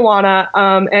in Tijuana,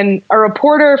 and a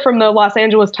reporter from the Los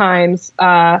Angeles Times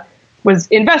was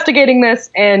investigating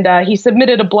this, and he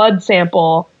submitted a blood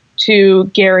sample to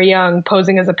Gary Young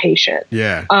posing as a patient.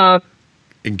 Yeah.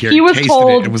 And Gary tasted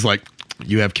it and was like,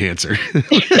 "You have cancer."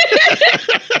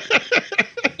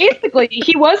 Basically,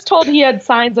 he was told he had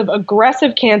signs of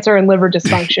aggressive cancer and liver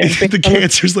dysfunction. The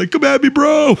cancer's like, "Come at me,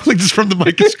 bro!" Like just from the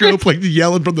microscope, like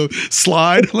yelling from the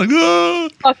slide, like, "Oh!"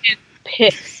 Fucking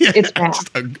pits. It's bad.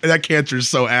 That cancer is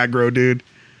so aggro, dude.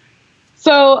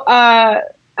 So, a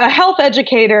health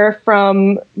educator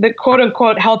from the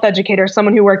quote-unquote health educator,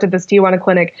 someone who worked at this Tijuana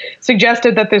clinic,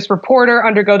 suggested that this reporter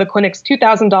undergo the clinic's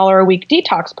 $2,000 a week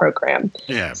detox program.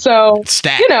 Yeah. So,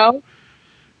 you know,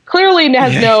 clearly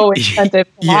has no incentive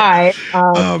to lie.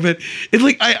 But it's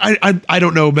like I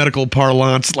don't know medical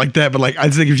parlance like that, but like I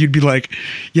think if you'd be like,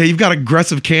 yeah, you've got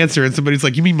aggressive cancer, and somebody's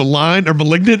like, you mean malign or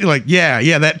malignant? You're like,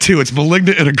 yeah, that too. It's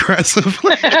malignant and aggressive.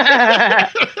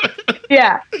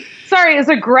 Sorry, is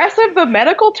aggressive the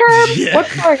medical term?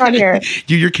 What's going on here?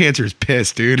 Dude, your cancer is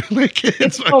pissed, dude. Like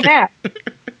it's so bad.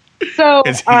 So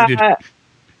it's heated.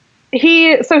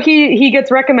 He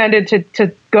gets recommended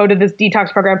to go to this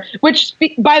detox program, which,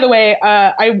 by the way,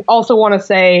 I also want to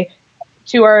say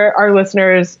to our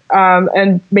listeners,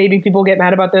 and maybe people get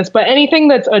mad about this, but anything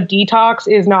that's a detox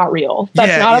is not real.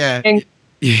 That's not a thing.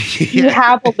 You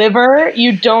have a liver,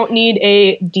 you don't need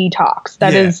a detox.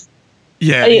 That is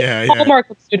hallmark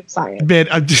of pseudoscience. Man,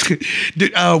 I'm just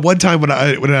dude, one time when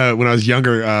I was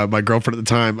younger, my girlfriend at the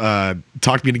time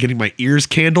talked me into getting my ears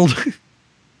candled.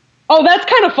 Oh, that's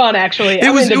kind of fun, actually.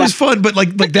 It was fun, but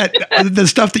like that the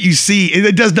stuff that you see,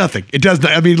 it does nothing. It does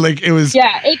not. I mean, like it was.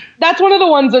 Yeah, that's one of the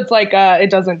ones that's like it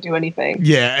doesn't do anything.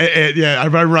 Yeah, I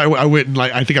remember I went and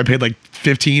like I think I paid like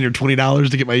 $15 or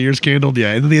 $20 to get my ears candled.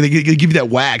 Yeah, and then they give you that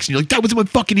wax, and you're like, that was in my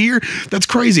fucking ear. That's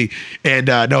crazy. And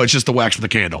no, it's just the wax from the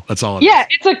candle. That's all.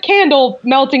 It's a candle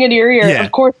melting into your ear. Yeah.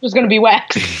 Of course, there's going to be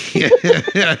wax.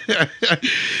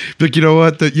 But you know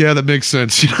what? That makes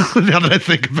sense. You know, now that I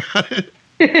think about it.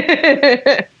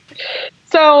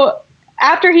 So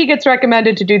after he gets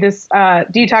recommended to do this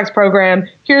detox program,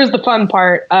 here's the fun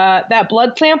part. That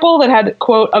blood sample that had,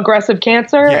 quote, aggressive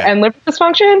cancer and liver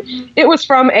dysfunction, it was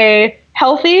from a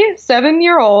healthy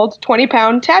 7-year-old,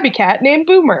 20-pound tabby cat named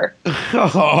Boomer.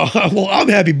 Oh, well, I'm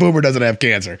happy Boomer doesn't have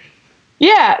cancer.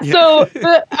 Yeah.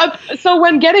 So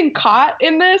when getting caught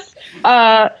in this,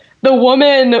 the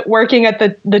woman working at the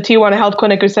Tijuana Health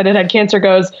Clinic who said it had cancer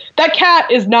goes, that cat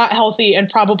is not healthy and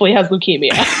probably has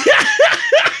leukemia.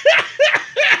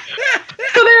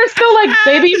 So they're still like,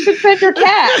 maybe you should send your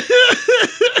cat.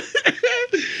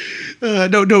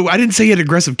 No, I didn't say you had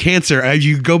aggressive cancer.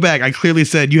 You go back. I clearly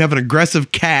said you have an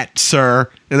aggressive cat, sir,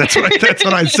 and that's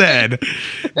what I said.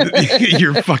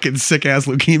 Your fucking sick ass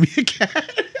leukemia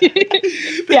cat.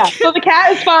 Yeah. So the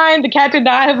cat is fine. The cat did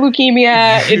not have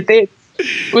leukemia. It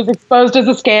was exposed as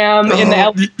a scam in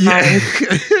the Times.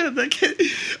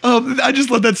 I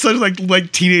just love that such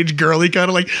like teenage girly kind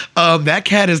of like that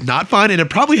cat is not fine and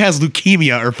it probably has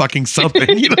leukemia or fucking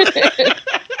something. You know?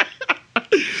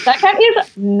 That cat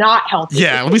is not healthy.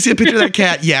 Yeah, let me see a picture of that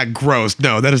cat. Yeah, gross.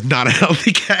 No, that is not a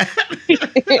healthy cat.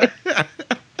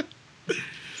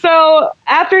 So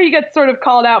after he gets sort of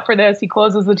called out for this, he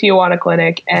closes the Tijuana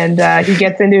clinic and he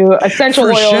gets into essential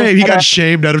oils. Shame. He got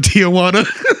shamed out of Tijuana.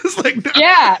 It's like, no.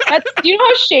 Yeah, you know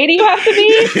how shady you have to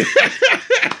be?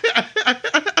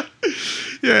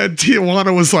 Yeah,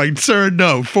 Tijuana was like, sir,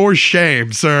 no, for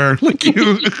shame, sir. Like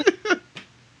you.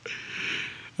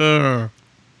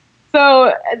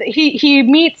 So he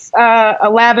meets a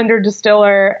lavender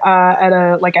distiller at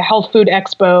a health food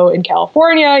expo in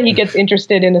California. He gets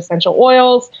interested in essential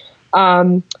oils.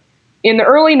 In the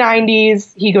early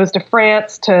 90s, he goes to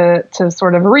France to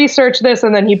sort of research this,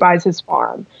 and then he buys his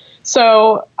farm.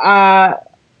 So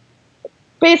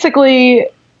basically,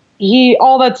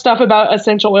 all that stuff about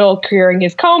essential oil curing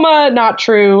his coma, not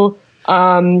true.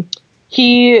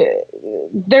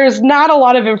 There's not a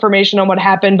lot of information on what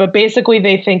happened, but basically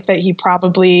they think that he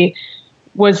probably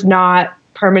was not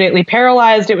permanently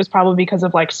paralyzed. It was probably because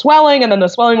of like swelling, and then the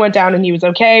swelling went down and he was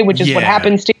okay, which is what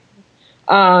happens to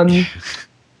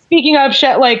speaking of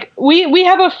shit, like we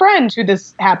have a friend who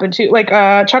this happened to, like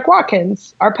Chuck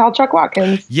Watkins, our pal Chuck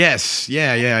Watkins. Yes.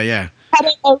 Yeah. Had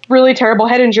a really terrible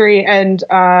head injury and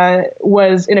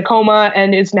was in a coma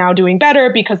and is now doing better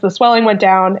because the swelling went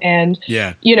down. And,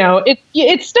 you know,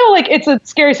 it's still like it's a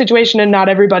scary situation and not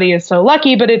everybody is so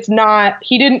lucky, but it's not,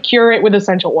 he didn't cure it with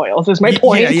essential oils is my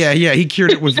point. Yeah. He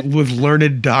cured it with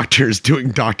learned doctors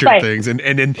doing doctor things and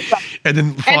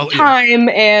then time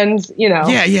and, you know.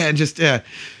 Yeah. And just,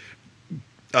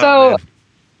 so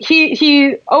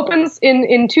he opens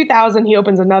in 2000, he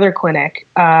opens another clinic,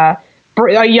 a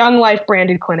Young Life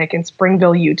branded clinic in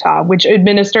Springville, Utah, which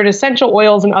administered essential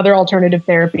oils and other alternative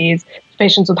therapies to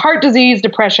patients with heart disease,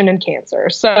 depression, and cancer.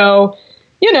 So,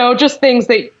 you know, just things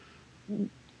that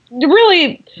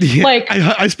really like.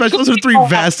 I specialize. Those are three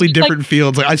vastly different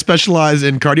fields. Like I specialize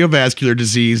in cardiovascular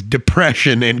disease,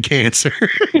 depression, and cancer.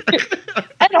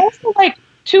 And also, like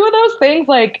two of those things,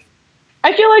 like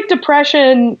I feel like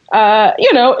depression.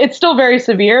 You know, it's still very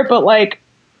severe, but like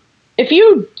if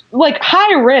you like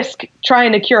high risk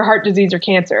trying to cure heart disease or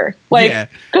cancer, like,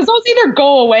 because those either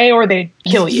go away or they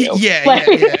kill you. Yeah.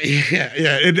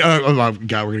 Oh my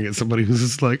God, we're gonna get somebody who's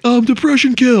just like,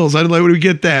 depression kills. I don't know, where do we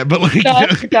get that? But like,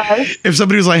 it does. If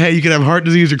somebody was like, hey, you can have heart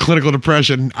disease or clinical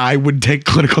depression, I would take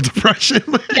clinical depression.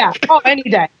 Yeah. Oh, any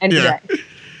day.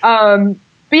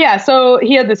 But yeah, so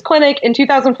he had this clinic. In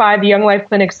 2005, the Young Life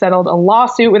Clinic settled a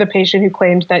lawsuit with a patient who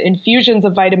claimed that infusions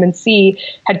of vitamin C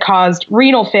had caused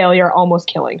renal failure, almost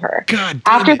killing her.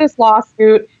 After this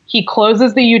lawsuit, he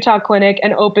closes the Utah clinic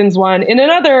and opens one in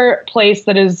another place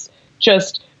that is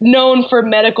just known for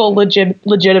medical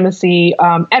legitimacy,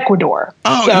 Ecuador.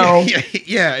 Oh, so,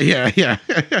 yeah.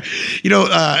 You know,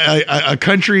 a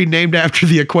country named after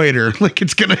the equator, like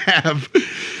it's going to have...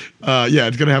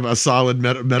 it's going to have a solid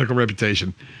medical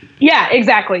reputation. Yeah,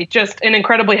 exactly. Just an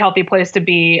incredibly healthy place to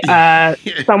be,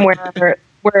 somewhere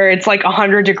where it's like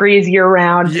 100 degrees year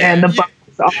round and the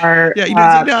bugs are. Yeah,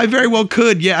 I very well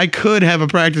could. Yeah, I could have a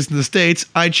practice in the States.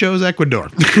 I chose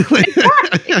Ecuador.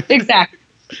 Exactly.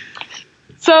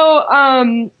 So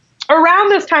around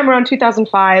this time, around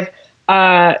 2005,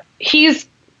 he's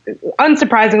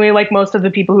unsurprisingly, like most of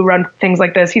the people who run things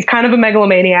like this, he's kind of a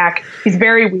megalomaniac. He's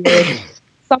very weird.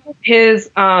 Some of his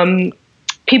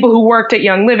people who worked at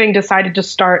Young Living decided to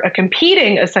start a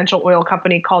competing essential oil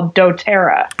company called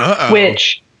doTERRA,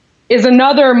 which is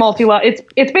another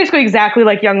it's basically exactly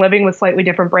like Young Living with slightly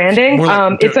different branding.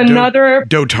 Like it's another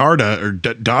doTERRA or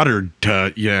daughter.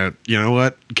 Yeah, you know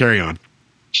what? Carry on.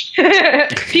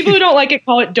 People who don't like it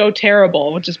call it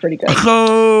doTERRIble, which is pretty good.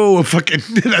 Oh, fucking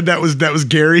that was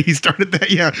Gary. He started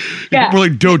that. Yeah. We're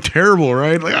like doTERRIble,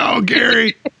 right? Like, oh,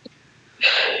 Gary.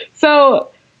 So.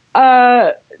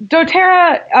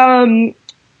 doTERRA,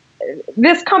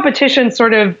 this competition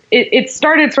sort of, it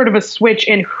started sort of a switch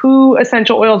in who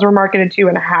essential oils were marketed to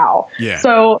and how. Yeah.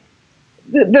 So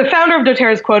the founder of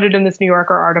doTERRA is quoted in this New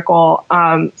Yorker article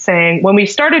saying, when we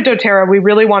started doTERRA, we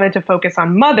really wanted to focus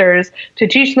on mothers to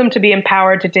teach them to be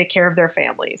empowered to take care of their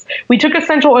families. We took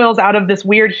essential oils out of this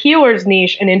weird healer's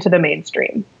niche and into the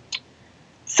mainstream.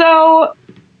 So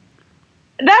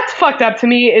that's fucked up to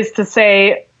me, is to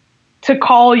say, to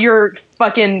call your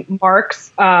fucking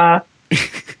marks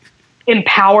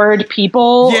empowered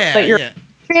people that you're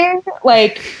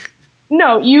like,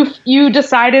 no, you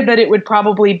decided that it would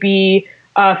probably be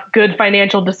a good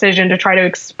financial decision to try to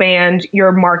expand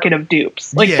your market of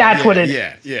dupes. Like that's what it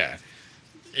is. Yeah.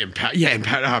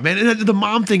 Oh, man. And the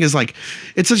mom thing is like,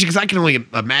 it's such, because I can only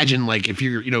imagine, like, if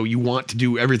you're, you want to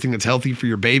do everything that's healthy for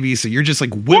your baby, so you're just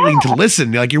like willing to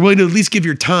listen, like you're willing to at least give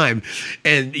your time,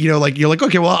 and like you're like,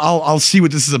 okay, well, I'll see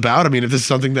what this is about. I mean, if this is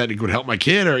something that would help my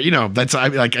kid, or that's my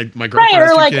girlfriend, right?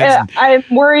 Or like I'm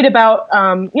worried about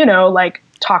like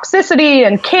toxicity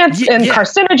and cancer and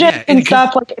carcinogen and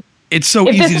stuff. Like it's so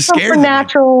easy to scare them.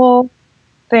 Natural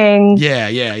thing.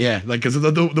 Yeah. Like, because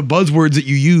the buzzwords that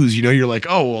you use, you're like,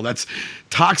 oh, well, that's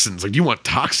toxins. Like, do you want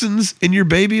toxins in your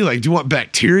baby? Like, do you want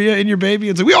bacteria in your baby?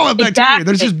 It's like, we all have bacteria.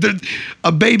 Exactly. There's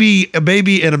a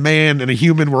baby and a man and a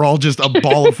human. We're all just a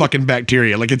ball of fucking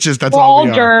bacteria. Like, it's just, that's all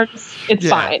we are. Germs. It's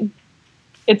fine.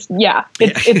 It's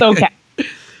okay.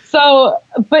 So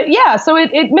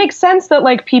it makes sense that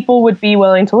like people would be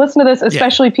willing to listen to this,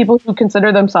 especially people who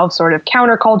consider themselves sort of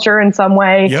counterculture in some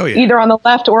way, either on the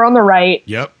left or on the right.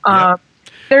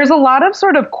 There's a lot of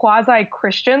sort of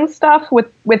quasi-Christian stuff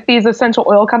with these essential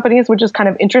oil companies, which is kind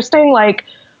of interesting. Like,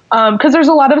 because there's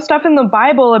a lot of stuff in the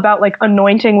Bible about like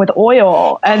anointing with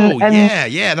oil. And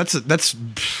that's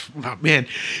man.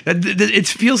 It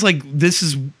feels like this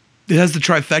is. It has the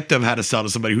trifecta of how to sell to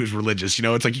somebody who's religious.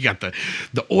 It's like you got the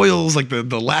oils, like the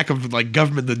lack of like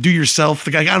government, the do yourself.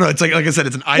 Like, I don't know. It's like I said,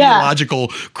 it's an ideological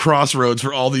crossroads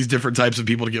for all these different types of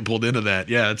people to get pulled into that.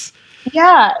 It's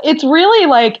really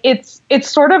like it's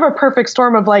sort of a perfect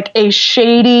storm of like a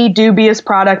shady, dubious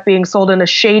product being sold in a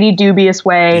shady, dubious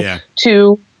way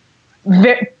to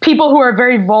people who are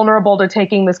very vulnerable to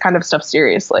taking this kind of stuff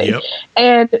seriously.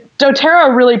 And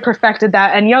doTERRA really perfected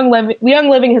that, and Young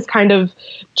Living has kind of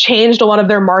changed a lot of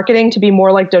their marketing to be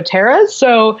more like doTERRA's.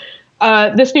 So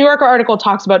this New Yorker article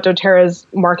talks about doTERRA's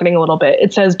marketing a little bit.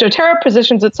 It says, doTERRA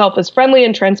positions itself as friendly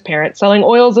and transparent, selling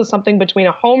oils as something between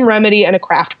a home remedy and a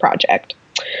craft project.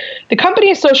 The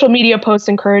company's social media posts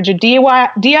encourage a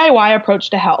DIY approach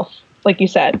to health, like you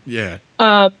said.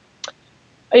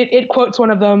 It quotes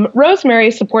one of them, rosemary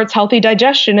supports healthy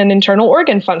digestion and internal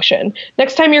organ function.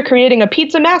 Next time you're creating a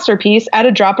pizza masterpiece, add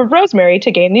a drop of rosemary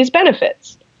to gain these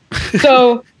benefits.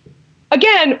 So,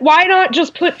 again, why not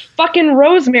just put fucking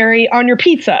rosemary on your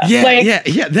pizza?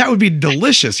 That would be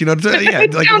delicious. It like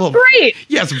sounds great.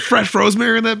 Yeah, some fresh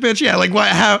rosemary in that bitch. Yeah, like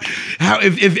how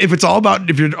if it's all about,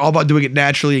 if you're all about doing it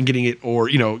naturally and getting it, or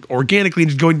organically and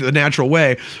just going to the natural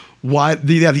way. Why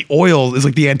the oil is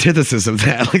like the antithesis of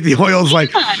that. Like the oil is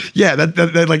like,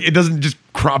 that like it doesn't just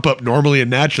crop up normally and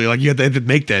naturally. Like you have to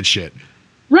make that shit.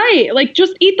 Right. Like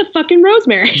just eat the fucking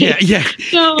rosemary. Yeah.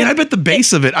 So, and I bet the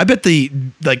base of it,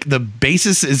 the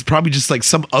basis is probably just like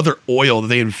some other oil that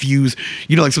they infuse,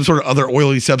 like some sort of other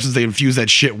oily substance they infuse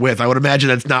that shit with. I would imagine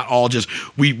that's not all just,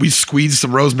 we squeezed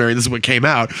some rosemary and this is what came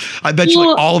out. I bet you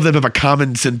like all of them have a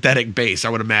common synthetic base, I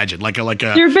would imagine.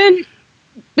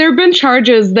 There have been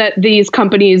charges that these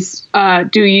companies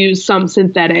do use some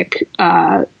synthetic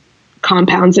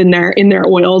compounds in their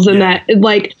oils, and that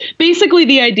like basically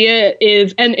the idea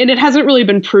is, and it hasn't really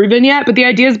been proven yet, but the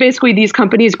idea is basically these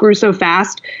companies grew so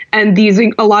fast, and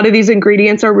a lot of these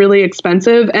ingredients are really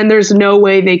expensive, and there's no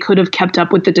way they could have kept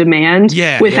up with the demand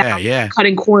without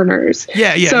cutting corners.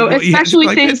 So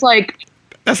especially things like.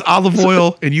 That's olive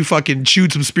oil, and you fucking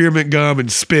chewed some spearmint gum and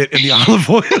spit in the olive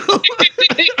oil.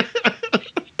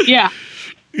 Yeah.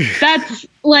 That's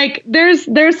like there's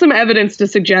some evidence to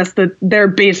suggest that they're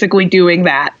basically doing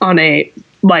that on a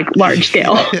like large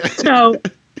scale. So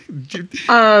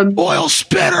oil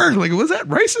spitter. Like, was that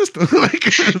racist? Like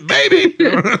maybe.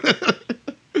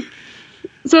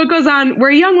 So it goes on, where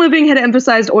Young Living had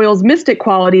emphasized oil's mystic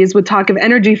qualities with talk of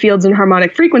energy fields and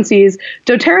harmonic frequencies,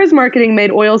 doTERRA's marketing made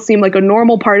oils seem like a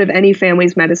normal part of any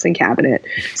family's medicine cabinet.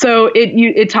 So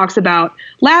it talks about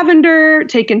lavender,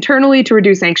 take internally to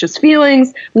reduce anxious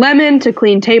feelings, lemon to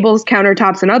clean tables,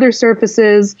 countertops, and other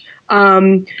surfaces.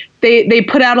 They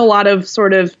put out a lot of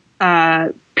sort of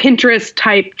Pinterest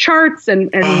type charts and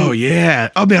oh yeah,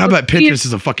 I mean, I bet Pinterest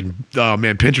is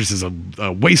Pinterest is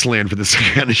a wasteland for this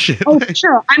kind of shit. Oh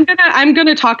sure, I'm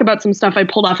gonna talk about some stuff I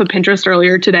pulled off of Pinterest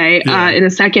earlier today in a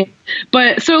second.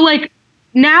 But so like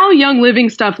now Young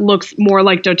Living stuff looks more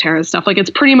like doTERRA stuff. Like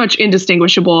it's pretty much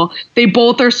indistinguishable. They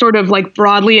both are sort of like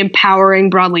broadly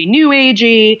empowering, broadly new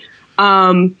agey.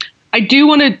 I do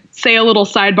want to say a little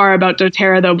sidebar about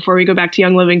doTERRA though before we go back to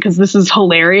Young Living, because this is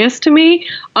hilarious to me.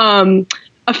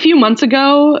 A few months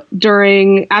ago,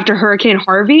 after Hurricane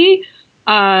Harvey,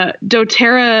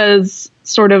 doTERRA's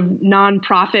sort of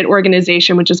nonprofit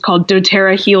organization, which is called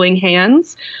doTERRA Healing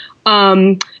Hands.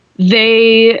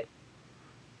 They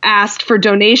asked for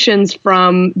donations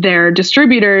from their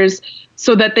distributors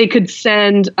so that they could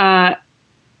send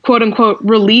quote unquote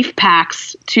relief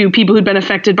packs to people who'd been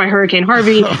affected by Hurricane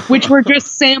Harvey, which were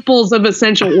just samples of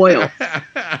essential oil.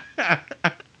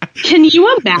 Can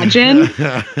you imagine?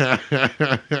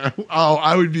 Oh,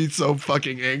 I would be so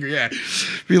fucking angry. Yeah.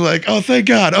 Be like, oh, thank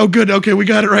God. Oh, good. Okay, we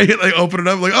got it right here. Like, open it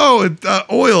up. Like, oh,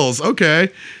 oils. Okay.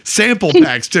 Sample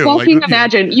packs, too. Fucking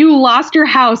imagine. You lost your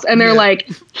house, and they're like,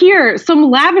 here,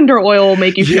 some lavender oil will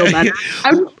make you feel better. Yeah.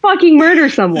 I would fucking murder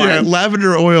someone. Yeah,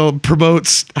 lavender oil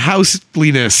promotes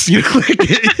houseliness. You know,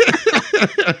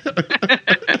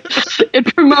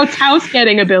 it promotes house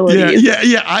getting abilities.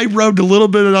 Yeah. I rubbed a little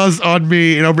bit of those on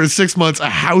me, and over 6 months, a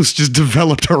house just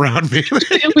developed around me.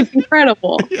 It was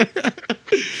incredible.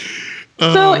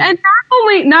 So, and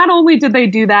not only did they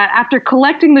do that, after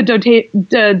collecting the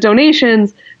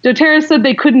donations, doTERRA said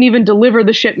they couldn't even deliver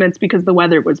the shipments because the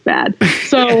weather was bad.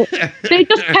 So they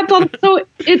just kept on. So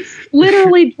it's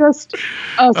literally just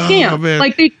a scam. Oh,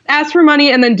 like they asked for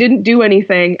money and then didn't do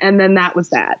anything, and then that was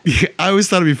that. Yeah, I always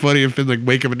thought it'd be funny if in like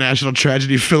wake of a national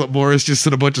tragedy, Philip Morris just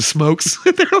sent a bunch of smokes.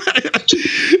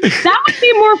 That would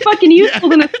be more fucking useful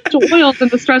than essential oils in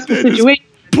the stressful situation.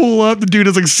 Pull up, the dude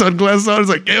has like sunglasses on. He's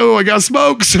like, "Yo, I got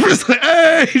smokes." It's like,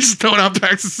 "Hey," he's just throwing out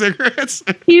packs of cigarettes.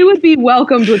 He would be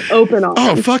welcomed with open arms.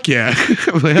 Oh fuck yeah!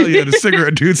 I'm like, hell yeah, the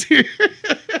cigarette dude's here.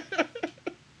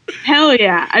 Hell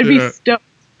yeah, I'd be stoked.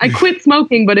 I quit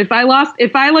smoking, but if I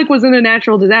was in a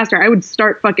natural disaster, I would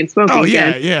start fucking smoking. Oh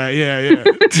yeah.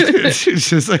 It's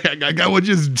just like I got one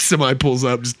just semi pulls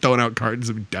up, just throwing out cartons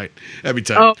every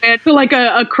time. Oh man, to like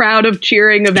a crowd of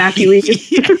cheering evacuees.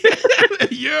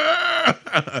 Yeah.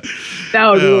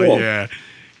 That would rule. Yeah.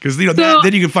 Because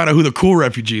then you can find out who the cool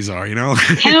refugees are. You know.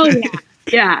 Hell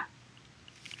yeah.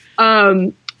 Yeah.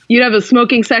 You'd have a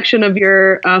smoking section of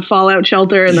your fallout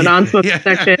shelter and the non-smoking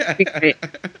section. It'd be great.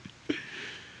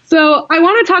 So I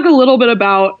want to talk a little bit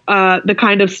about the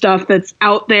kind of stuff that's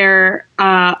out there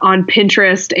on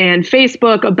Pinterest and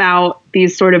Facebook about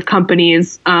these sort of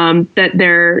companies that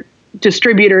their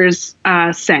distributors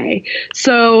say.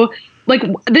 So like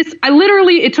this,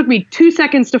 it took me 2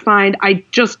 seconds to find. I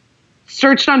just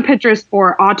searched on Pinterest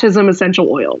for autism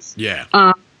essential oils.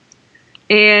 Yeah.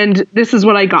 And this is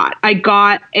what I got. I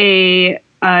got an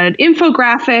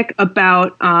infographic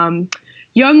about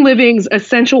Young Living's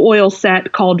essential oil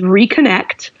set called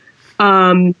Reconnect.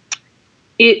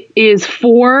 It is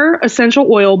 4 essential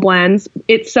oil blends.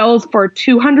 It sells for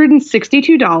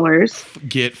 $262.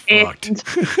 Get fucked.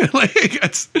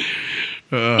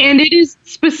 And it is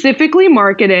specifically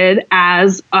marketed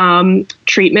as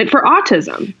treatment for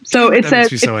autism. So it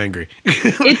says makes me so angry.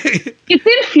 it's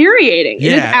infuriating.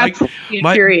 Yeah, it is absolutely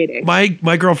infuriating.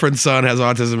 My girlfriend's son has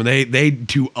autism, and they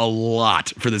do a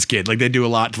lot for this kid. Like they do a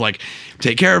lot to like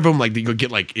take care of him. Like they go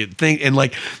get like and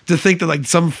like to think that like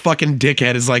some fucking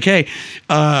dickhead is like, hey,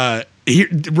 here,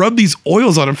 rub these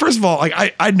oils on him. First of all,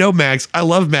 like I know Max. I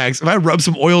love Max. If I rub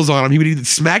some oils on him, he would either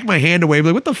smack my hand away.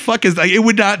 Like, what the fuck is that? It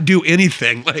would not do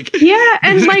anything. Like, yeah,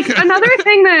 and like another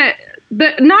thing that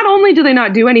not only do they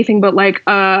not do anything, but like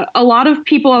a lot of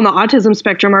people on the autism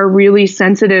spectrum are really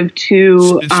sensitive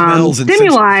to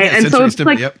stimuli, and so it's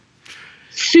like. Yep.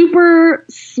 Super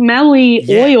smelly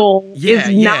oil is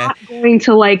not going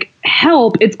to like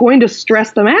help. It's going to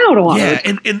stress them out a lot. Yeah,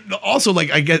 and also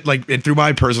like I get like and through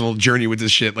my personal journey with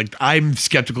this shit, like I'm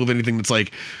skeptical of anything that's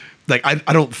like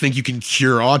I don't think you can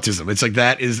cure autism. It's like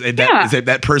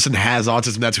that person has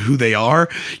autism. That's who they are.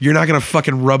 You're not gonna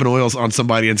fucking rub an oil on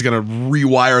somebody and it's gonna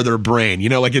rewire their brain. You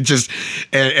know, like it just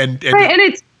and right,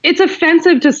 and it's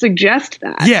offensive to suggest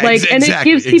that. Yeah, like, and it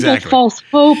gives people false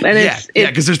hope. And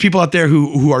because there's people out there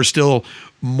who are still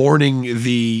mourning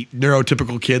the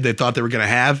neurotypical kid they thought they were going to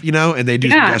have, you know, and they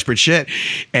do some desperate shit.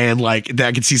 And like that,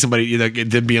 I could see somebody, you know,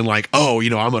 them being like, oh,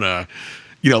 you know, I'm going to,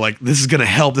 you know, like this is going to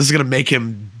help. This is going to make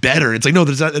him better. It's like, no,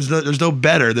 there's no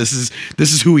better. This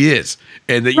is who he is.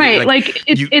 And that, right.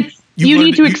 You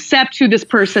need to accept who this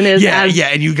person is. Yeah,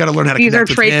 and you got to learn how to connect with him.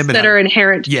 These are traits that are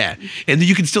inherent. Yeah, and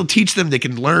you can still teach them. They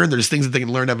can learn. There's things that they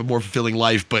can learn to have a more fulfilling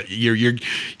life. But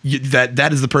that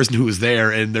is the person who is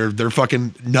there, and they're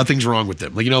fucking nothing's wrong with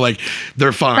them. Like, you know, like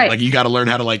they're fine. Right. Like you got to learn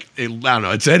how to like I don't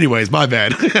know. It's anyways. My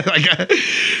bad.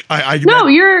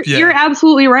 You're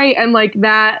absolutely right, and like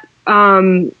that.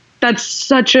 that's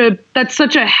such a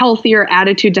healthier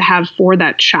attitude to have for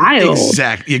that child.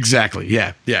 Exactly.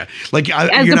 Yeah. Like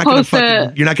you're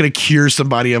not gonna cure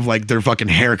somebody of like their fucking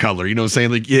hair color. You know what I'm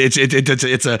saying? Like it's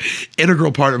a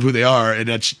integral part of who they are, and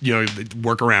that's, you know,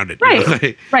 work around it. Right. You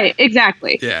know? Right.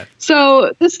 Exactly. Yeah.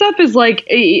 So this stuff is like,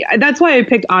 that's why I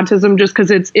picked autism, just because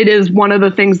it is one of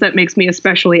the things that makes me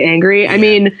especially angry. Yeah. I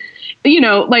mean, you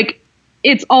know, like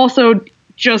it's also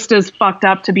just as fucked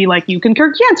up to be like, you can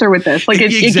cure cancer with this. Like it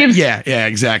gives. Yeah,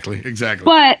 exactly.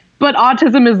 But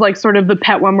autism is like sort of the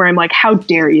pet one where I'm like, how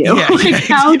dare you? Yeah, like,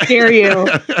 how dare you?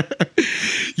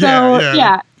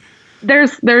 So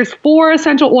there's 4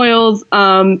 essential oils.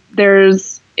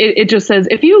 It just says,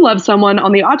 if you love someone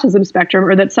on the autism spectrum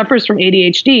or that suffers from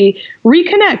ADHD,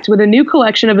 reconnect with a new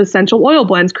collection of essential oil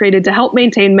blends created to help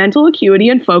maintain mental acuity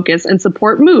and focus and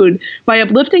support mood by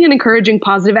uplifting and encouraging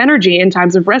positive energy in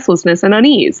times of restlessness and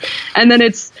unease. And then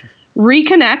it's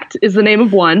Reconnect is the name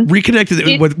of one.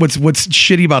 Reconnect. What's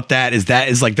shitty about that is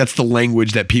that's the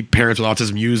language that parents with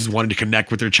autism use, wanting to connect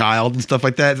with their child and stuff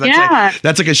like that.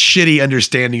 That's like a shitty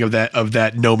understanding of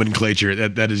that nomenclature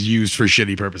that is used for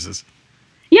shitty purposes.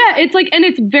 Yeah, it's like, and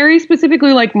it's very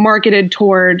specifically like marketed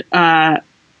toward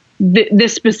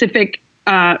this specific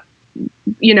condition,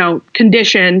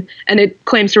 and it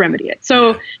claims to remedy it.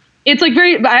 So it's like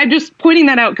I'm just pointing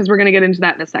that out because we're going to get into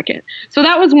that in a second. So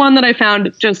that was one that I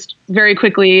found just very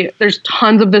quickly. There's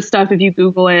tons of this stuff if you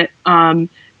Google it.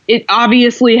 It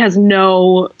obviously has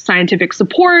no scientific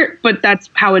support, but that's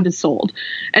how it is sold.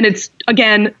 And it's,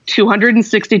 again,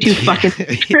 262 fucking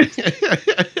pictures.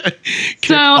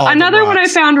 So another one I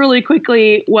found really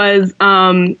quickly was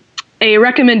a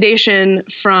recommendation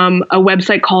from a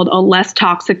website called A Less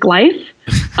Toxic Life.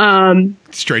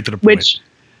 Straight to the point. Which,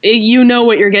 you know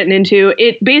what you're getting into.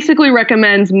 It basically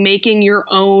recommends making your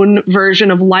own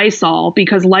version of Lysol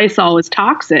because Lysol is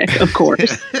toxic, of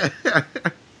course.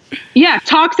 Yeah,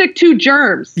 toxic to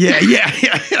germs. Yeah.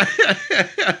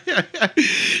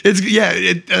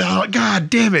 God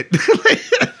damn it.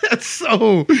 That's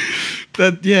so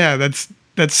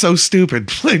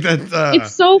stupid. Like that.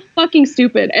 It's so fucking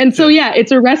stupid. And so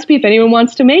it's a recipe if anyone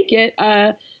wants to make it.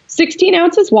 16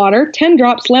 ounces water, 10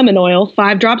 drops lemon oil,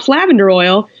 5 drops lavender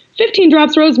oil, 15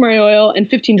 drops rosemary oil, and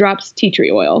 15 drops tea tree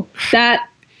oil. That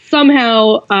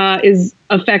somehow is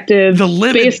effective. The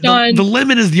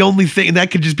lemon is the only thing, and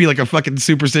that could just be like a fucking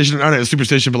superstition. I don't know,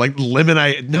 superstition, but like lemon,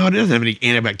 it doesn't have any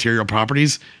antibacterial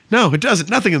properties. No, it doesn't.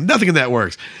 Nothing in that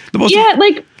works. The most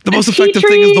effective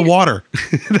thing is the water.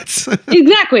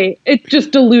 Exactly. It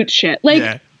just dilutes shit.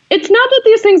 It's not that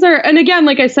these things are, and again,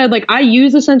 like I said, like I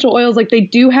use essential oils, like they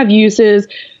do have uses.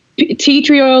 Tea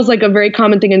tree oil is like a very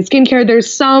common thing in skincare.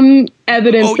 There's some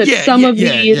evidence of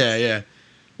these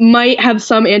might have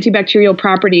some antibacterial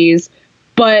properties,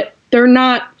 but they're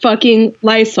not fucking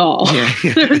Lysol.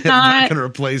 They're not going to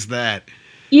replace that.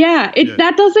 Yeah,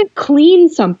 that doesn't clean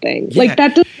something. Yeah. Like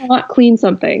that does not clean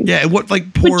something. Yeah, what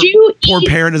like poor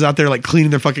parent is out there like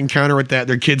cleaning their fucking counter with that.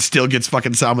 Their kid still gets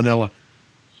fucking salmonella.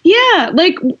 Yeah,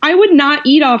 like I would not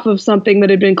eat off of something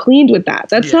that had been cleaned with that.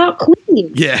 That's not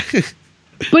clean. Yeah.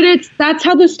 But that's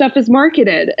how this stuff is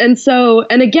marketed. And so,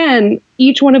 and again,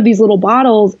 each one of these little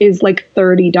bottles is like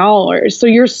 $30. So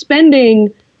you're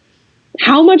spending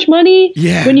how much money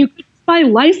when you could buy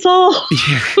Lysol?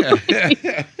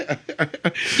 Yeah.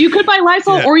 You could buy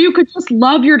Lysol or you could just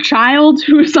love your child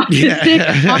who's autistic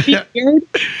and not be scared.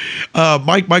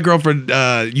 My girlfriend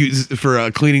uses for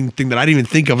a cleaning thing that I didn't even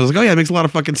think of. I was like, oh yeah, it makes a lot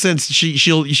of fucking sense. She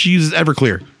uses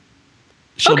Everclear.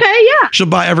 She'll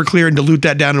buy Everclear and dilute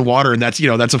that down in water, and that's an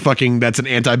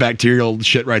antibacterial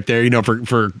shit right there.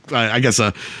 For I guess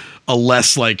a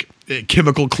less like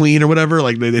chemical clean or whatever.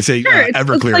 Like they say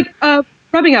Everclear. It's like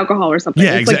rubbing alcohol or something.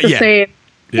 Yeah, it's like the same.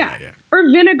 Yeah. Or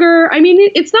vinegar. I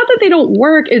mean, it's not that they don't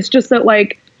work. It's just that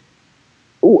like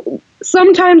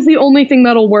sometimes the only thing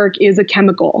that'll work is a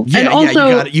chemical. Yeah, and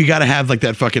also you got to have like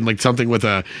that fucking like something with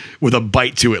a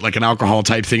bite to it, like an alcohol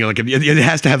type thing. Like it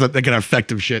has to have like an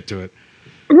effective shit to it.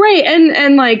 Right.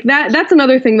 And like that's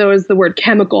another thing though, is the word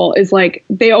chemical is like,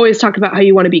 they always talk about how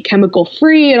you want to be chemical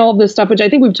free and all this stuff, which I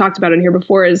think we've talked about in here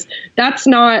before, is that's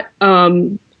not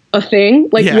a thing.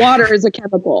 Like water is a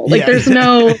chemical. Like there's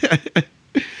no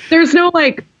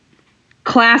like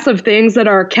class of things that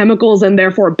are chemicals and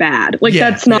therefore bad. Like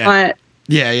that's not.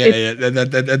 Yeah.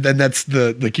 And that's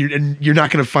the key. And you're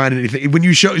not going to find anything when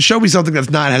you show me something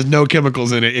has no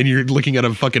chemicals in it, and you're looking at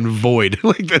a fucking void.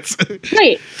 Like that's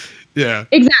right. Yeah,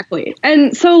 exactly.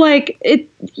 And so like it's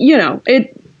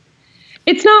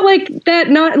not like that,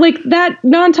 not like that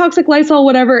non-toxic Lysol,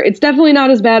 whatever. It's definitely not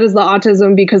as bad as the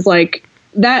autism, because like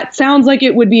that sounds like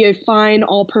it would be a fine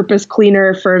all-purpose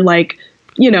cleaner for like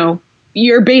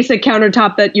your basic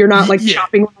countertop that you're not like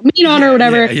chopping meat on or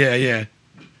whatever. Yeah.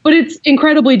 But it's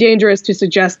incredibly dangerous to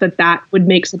suggest that would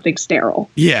make something sterile.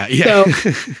 Yeah.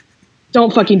 So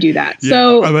don't fucking do that. Yeah,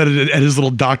 so I'm at his little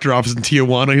doctor office in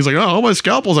Tijuana. He's like, oh, all my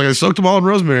scalpels, I soaked them all in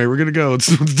rosemary. We're gonna go. Let's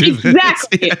do this.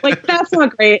 Exactly. Like, that's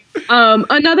not great.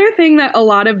 Another thing that a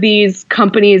lot of these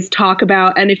companies talk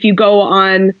about, and if you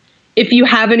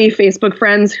have any Facebook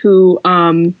friends who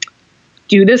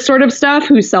do this sort of stuff,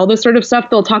 who sell this sort of stuff,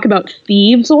 they'll talk about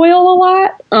thieves oil a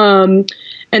lot.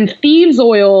 And thieves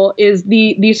oil is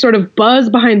the sort of buzz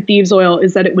behind thieves oil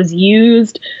is that it was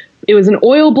an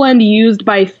oil blend used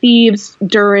by thieves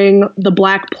during the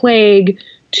Black Plague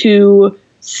to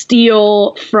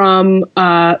steal from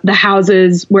the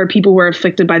houses where people were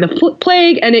afflicted by the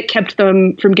plague, and it kept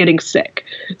them from getting sick.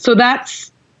 So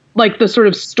that's like the sort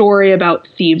of story about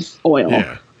thieves oil.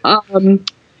 Yeah.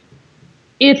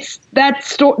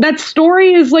 That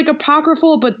story is like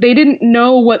apocryphal, but they didn't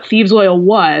know what thieves oil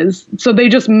was, so they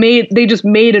just made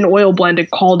an oil blend and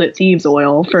called it thieves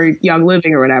oil for Young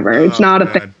Living or whatever. It's not a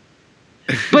thing,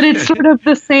 but it's sort of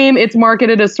the same. It's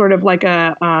marketed as sort of like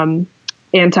a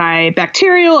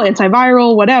antibacterial,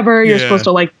 antiviral, whatever. You're supposed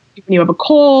to like when you have a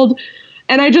cold,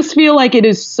 and I just feel like it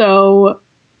is so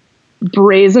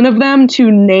brazen of them to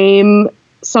name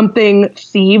something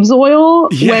thieves oil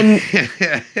when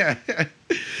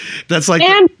that's like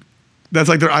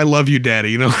their I love you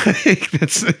daddy,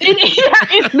 it's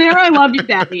their I love you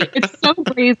daddy. It's so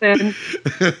brazen.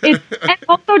 And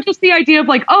also just the idea of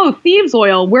like, oh, thieves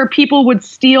oil, where people would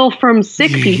steal from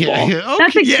sick people. Okay,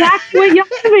 that's exactly what Young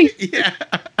Living. Yeah.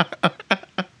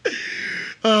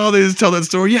 Oh, they just tell that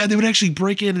story. Yeah, they would actually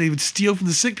break in and they would steal from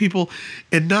the sick people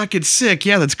and not get sick.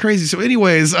 Yeah, that's crazy. So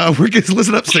anyways, we're going to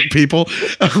listen up, sick people.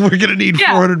 We're going to need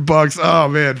 $400. Oh,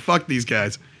 man. Fuck these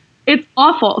guys. It's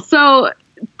awful. So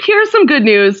here's some good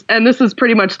news. And this is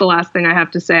pretty much the last thing I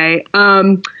have to say.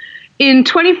 In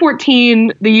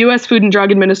 2014, the U.S. Food and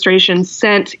Drug Administration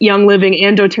sent Young Living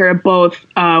and doTERRA both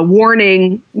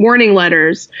warning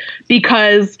letters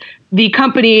because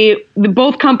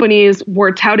both companies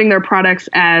were touting their products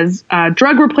as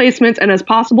drug replacements and as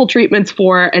possible treatments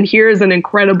for, and here's an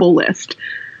incredible list.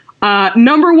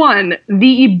 Number 1,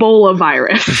 the Ebola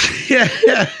virus.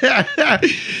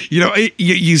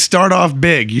 You start off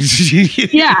big.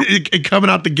 Coming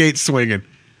out the gate swinging.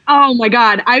 Oh my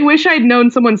God. I wish I'd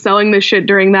known someone selling this shit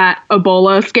during that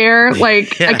Ebola scare.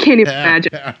 Like, I can't even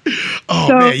imagine. Oh,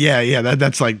 so, man. Yeah.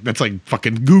 That's like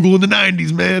fucking Google in the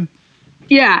 90s, man.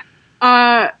 Yeah.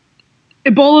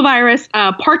 Ebola virus,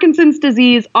 Parkinson's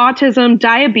disease, autism,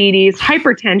 diabetes,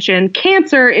 hypertension,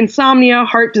 cancer, insomnia,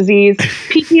 heart disease,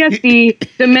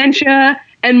 PTSD, dementia,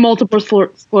 and multiple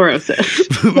sclerosis.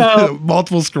 So,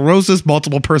 multiple sclerosis,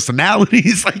 multiple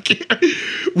personalities. Like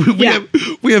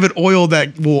we have an oil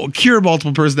that will cure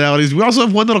multiple personalities. We also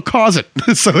have one that'll cause it.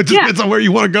 So it just depends on where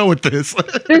you want to go with this.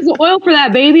 There's oil for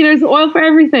that, baby. There's oil for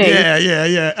everything.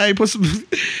 Yeah. Hey, put some,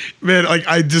 man. Like,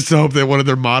 I just hope that one of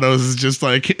their mottos is just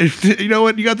like, you know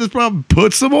what, you got this problem,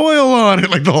 put some oil on it.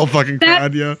 Like the whole fucking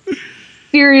crowd. Yeah.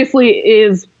 Seriously,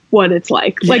 is what it's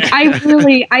like. Like,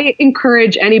 I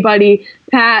encourage anybody,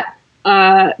 Pat,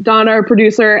 Donna, our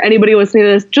producer, anybody listening to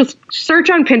this, just search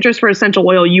on Pinterest for essential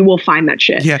oil. You will find that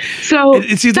shit. Yeah. So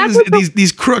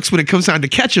these crooks, when it comes time to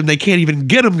catch them, they can't even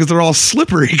get them because they're all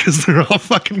slippery because they're all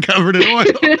fucking covered in oil.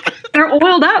 They're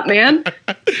oiled up, man.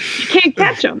 You can't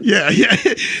catch them. Yeah.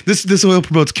 This oil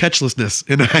promotes catchlessness,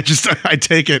 and I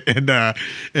take it, and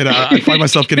I find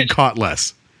myself getting caught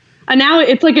less. And now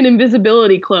it's like an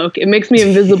invisibility cloak. It makes me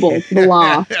invisible to the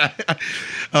law.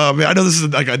 Man, I know this is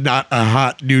like not a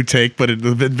hot new take, but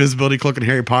the invisibility cloak in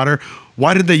Harry Potter,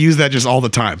 why did they use that just all the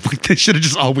time? Like, they should have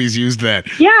just always used that.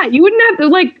 Yeah, you wouldn't have to,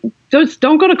 like, just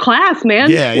don't go to class, man.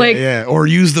 Yeah. Or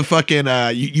use the fucking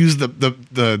use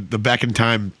the back in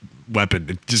time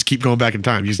weapon. Just keep going back in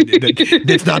time.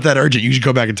 It's not that urgent. You should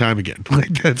go back in time again. Like,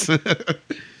 that's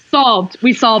solved.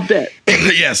 We solved it.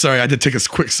 Yeah, sorry, I did take a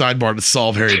quick sidebar to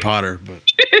solve Harry Potter. But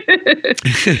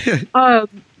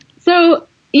so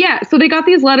they got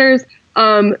these letters.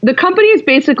 The companies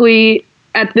basically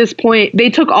at this point, they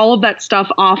took all of that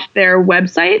stuff off their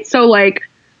website. So like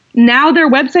now their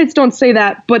websites don't say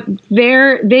that, but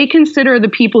they consider the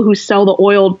people who sell the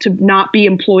oil to not be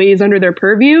employees under their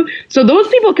purview. So those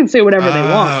people can say whatever they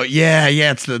want. Oh, yeah.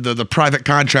 It's the private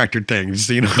contractor things,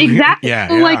 Exactly.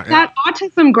 That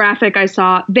autism graphic I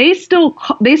saw, they still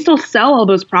sell all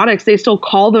those products. They still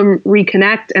call them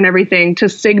Reconnect and everything to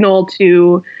signal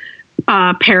to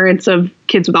parents of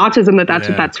kids with autism that's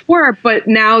what that's for. But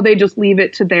now they just leave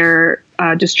it to their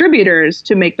distributors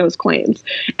to make those claims.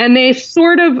 And they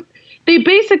sort of, they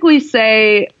basically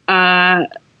say, the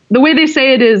way they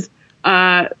say it is,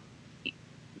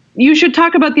 you should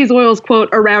talk about these oils, quote,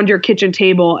 around your kitchen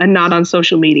table and not on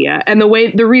social media. And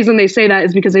the reason they say that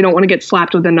is because they don't want to get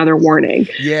slapped with another warning.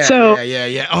 Yeah. So,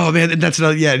 yeah. Oh man. And that's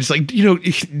another, just like, do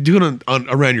it on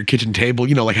around your kitchen table,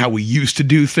 like how we used to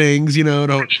do things,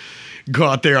 don't go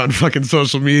out there on fucking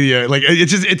social media. Like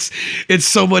it's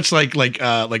so much like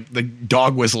the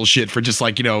dog whistle shit for just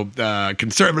like,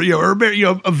 conservative, or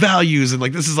values. And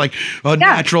like, this is like a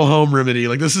natural home remedy.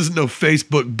 Like this isn't no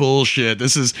Facebook bullshit.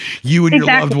 This is you and your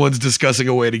loved ones discussing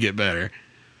a way to get better.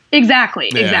 Exactly.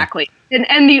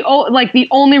 And the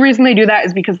only reason they do that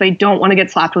is because they don't want to get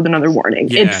slapped with another warning.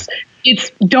 Yeah. It's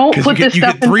don't put this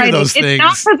stuff in writing. It's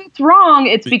not because it's wrong.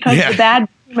 It's because the bad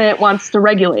government wants to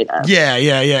regulate us. Yeah.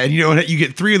 And you know what? You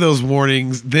get 3 of those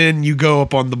warnings, then you go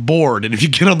up on the board. And if you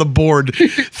get on the board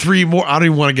 3 more, I don't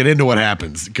even want to get into what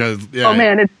happens because oh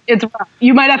man, it's rough.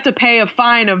 You might have to pay a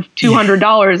fine of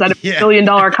 $200 at a $1 billion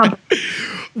company.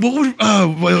 What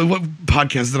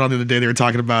podcast is it on the other day? They were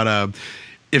talking about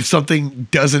if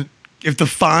the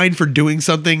fine for doing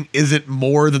something isn't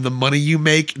more than the money you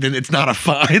make, then it's not a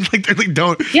fine. Like they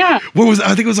don't. Yeah.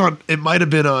 I think it was on. It might have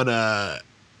been on.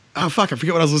 I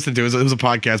forget what I was listening to. It was a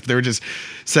podcast, but they were just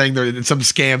saying it's some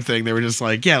scam thing. They were just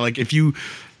like, like if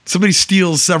somebody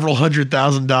steals several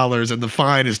 $100,000 and the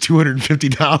fine is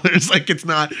 $250, like it's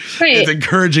not. Right. It's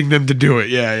encouraging them to do it.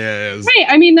 Yeah. Right.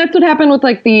 I mean, that's what happened with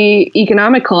like the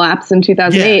economic collapse in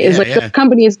 2008. The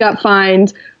companies got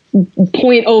fined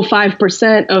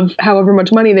 0.05% of however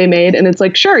much money they made, and it's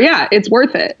like, sure, it's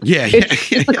worth it.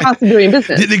 It's the cost of doing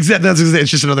business. Exactly.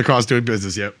 It's just another cost of doing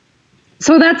business. Yep.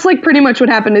 So that's like pretty much what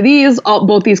happened to these.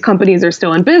 Both these companies are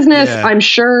still in business. Yeah. I'm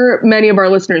sure many of our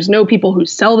listeners know people who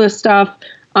sell this stuff.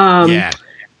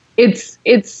 It's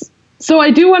so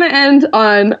I do want to end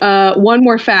on one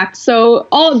more fact. So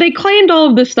they claimed all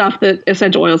of this stuff that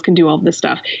essential oils can do all of this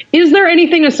stuff. Is there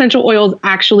anything essential oils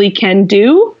actually can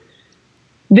do?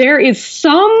 There is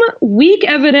some weak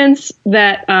evidence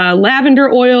that lavender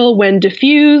oil, when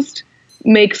diffused,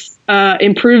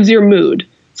 improves your mood.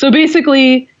 So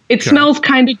basically, it smells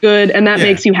kind of good, and that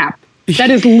makes you happy. That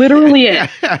is literally it.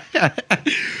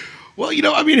 Well,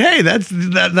 I mean, hey, that's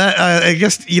that. I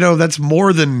guess that's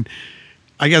more than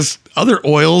other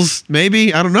oils.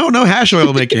 Maybe, I don't know. No, hash oil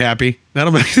will make you happy.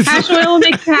 Hash oil will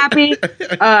make you happy.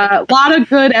 A lot of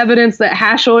good evidence that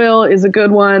hash oil is a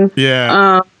good one.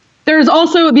 Yeah. There's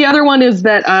also the other one is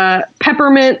that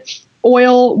peppermint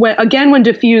oil, when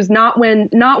diffused, not when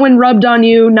rubbed on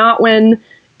you, not when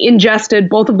ingested.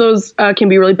 Both of those can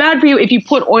be really bad for you. If you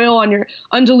put oil on your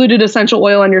undiluted essential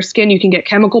oil on your skin, you can get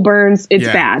chemical burns. It's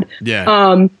bad.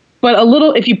 Yeah. But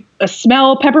if you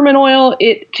smell peppermint oil,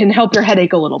 it can help your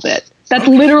headache a little bit. That's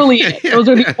literally it. Those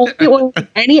are the only oils with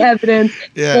any evidence.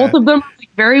 Yeah. Both of them are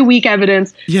very weak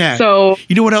evidence. Yeah. So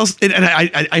you know what else? And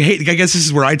I hate. I guess this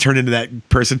is where I turn into that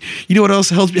person. You know what else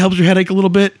helps your headache a little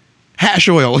bit? Hash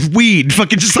oil, weed.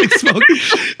 Fucking just like smoke.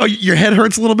 Oh, your head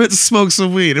hurts a little bit. Smoke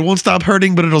some weed. It won't stop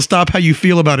hurting, but it'll stop how you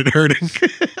feel about it hurting.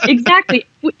 Exactly.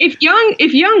 If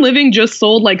Young Living just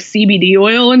sold like CBD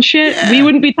oil and shit, we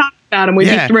wouldn't be talking about them. We'd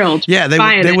be thrilled. Yeah,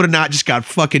 they would have not just got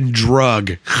fucking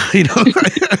drug.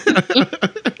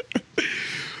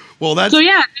 Well, that's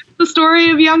the story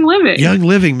of Young Living. Young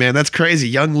Living, man, that's crazy.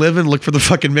 Young Living, look for the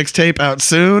fucking mixtape out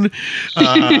soon.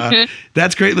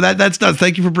 That's great. But that's done.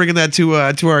 Thank you for bringing that to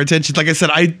our attention. Like I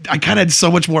said, I kind of had so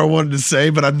much more I wanted to say,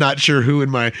 but I'm not sure who in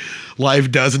my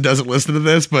life does and doesn't listen to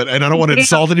this. And I don't want to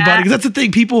insult anybody, because that's the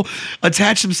thing. People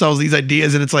attach themselves to these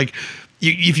ideas, and it's like,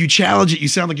 if you challenge it, you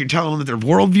sound like you're telling them that their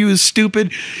worldview is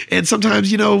stupid. And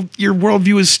sometimes, your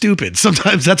worldview is stupid.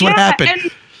 Sometimes that's what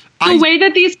happened. The way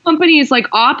that these companies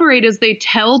operate is they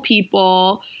tell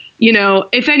people,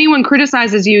 if anyone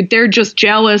criticizes you, they're just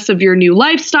jealous of your new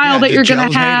lifestyle that you're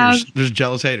going to have. There's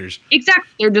jealous haters. Exactly.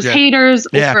 They're just haters,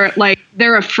 or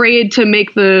they're afraid to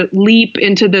make the leap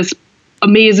into this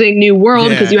amazing new world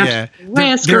because you have to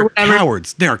risk or whatever.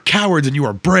 Cowards. They are cowards, and you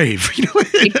are brave.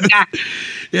 Exactly.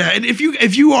 Yeah, and if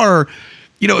you are,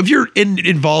 if you're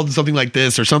involved in something like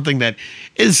this or something that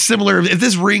is similar, if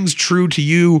this rings true to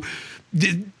you,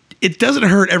 it doesn't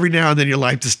hurt every now and then in your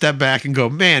life to step back and go,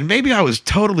 man, maybe I was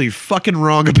totally fucking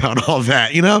wrong about all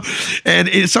that, And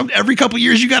every couple of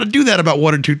years you got to do that about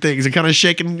one or two things and kind of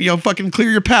shake and fucking clear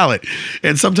your palate.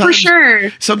 And sometimes, for sure,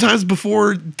 sometimes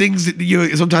before things,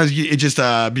 it just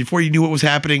before you knew what was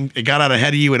happening, it got out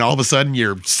ahead of you, and all of a sudden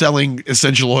you're selling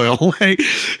essential oil.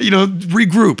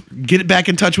 Regroup, get it back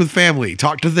in touch with family,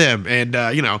 talk to them, and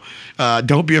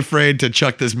don't be afraid to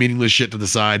chuck this meaningless shit to the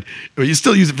side. You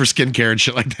still use it for skincare and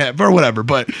shit like that, or whatever,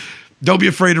 but don't be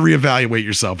afraid to reevaluate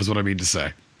yourself, is what I mean to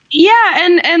say. Yeah,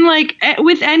 and like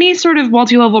with any sort of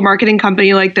multi-level marketing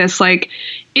company like this, like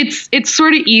it's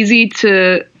sort of easy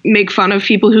to make fun of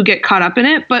people who get caught up in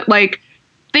it, but like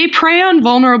they prey on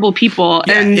vulnerable people.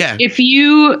 If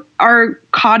you are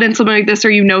caught in something like this,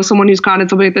 or you know someone who's caught in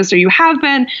something like this, or you have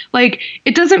been, like,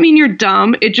 it doesn't mean you're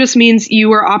dumb. It just means you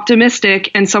were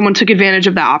optimistic and someone took advantage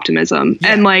of that optimism.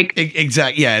 Yeah, and like,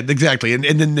 exactly. Yeah, exactly. And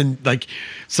then like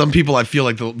some people, I feel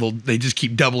like they just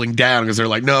keep doubling down because they're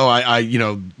like, no, I you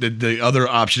know, the other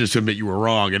option is to admit you were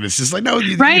wrong. And it's just like, no,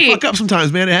 you fuck up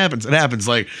sometimes, man. It happens.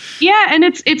 Like, yeah. And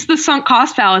it's the sunk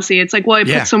cost fallacy. It's like, well, I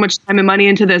put so much time and money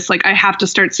into this. Like, I have to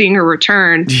start seeing a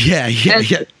return. Yeah.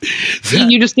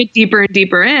 You just get deeper and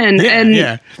deeper in.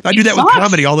 Yeah. I do that with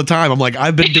comedy all the time. I'm like,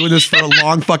 I've been doing this for a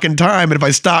long fucking time. And if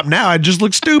I stop now, I just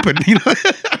look stupid. You know?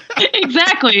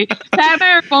 Exactly. Pat and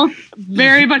I are both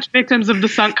very much victims of the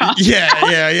sunk cost. Yeah.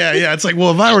 It's like,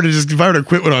 well, if I were to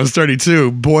quit when I was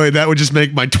 32, boy, that would just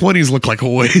make my 20s look like a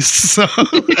waste. So.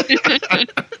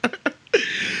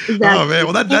 Exactly. Oh man,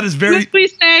 well that is very. As we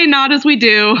say, not as we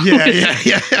do.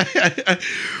 Yeah.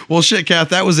 Well, shit, Kath,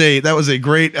 that was a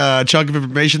great chunk of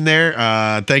information there.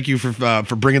 Thank you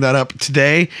for bringing that up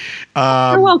today.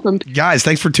 You're welcome, guys.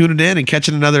 Thanks for tuning in and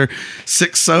catching another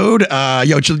 6-sode.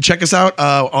 Check us out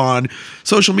on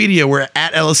social media. We're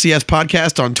at LSCS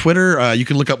Podcast on Twitter. You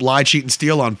can look up Lie, Cheat, and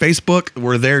Steal on Facebook.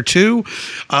 We're there too.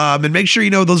 And make sure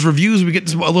those reviews. We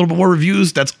get a little bit more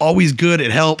reviews. That's always good.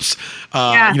 It helps.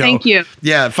 Thank you.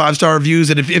 Yeah, 5-star reviews,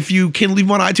 and if you can leave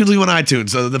them on iTunes, leave them on iTunes.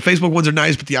 So the Facebook ones are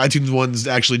nice, but the iTunes ones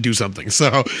actually do something.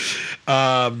 So,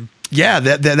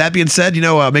 that being said,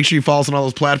 make sure you follow us on all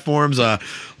those platforms.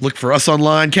 Look for us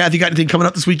online. Kath, you got anything coming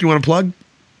up this week you want to plug?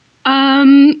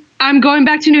 I'm going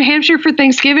back to New Hampshire for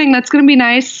Thanksgiving. That's going to be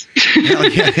nice.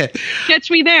 Yeah. Catch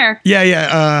me there.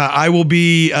 Yeah. I will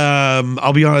be.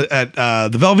 I'll be on at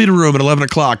the Velveeta Room at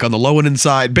 11:00 on the Low and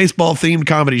Inside baseball themed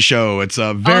comedy show. It's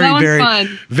a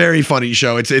very funny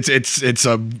show. It's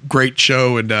a great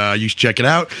show, and you should check it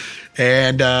out.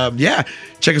 And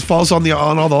follow us on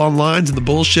all the onlines and the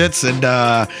bullshits, and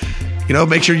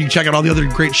make sure you check out all the other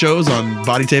great shows on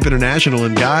Body Tape International.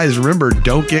 And guys, remember,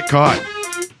 don't get caught.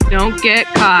 Don't get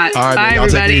caught. All right, bye, everybody. I'll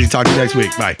take it easy. Talk to you next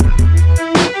week. Bye.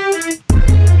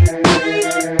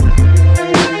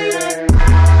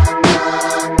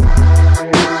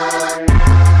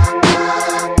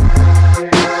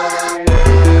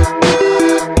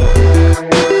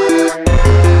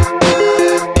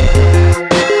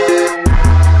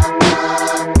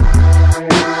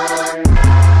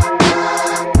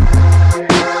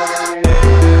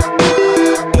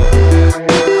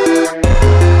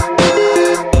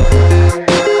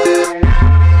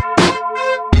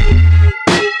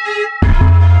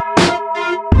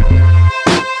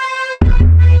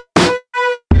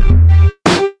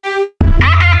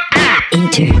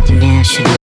 International.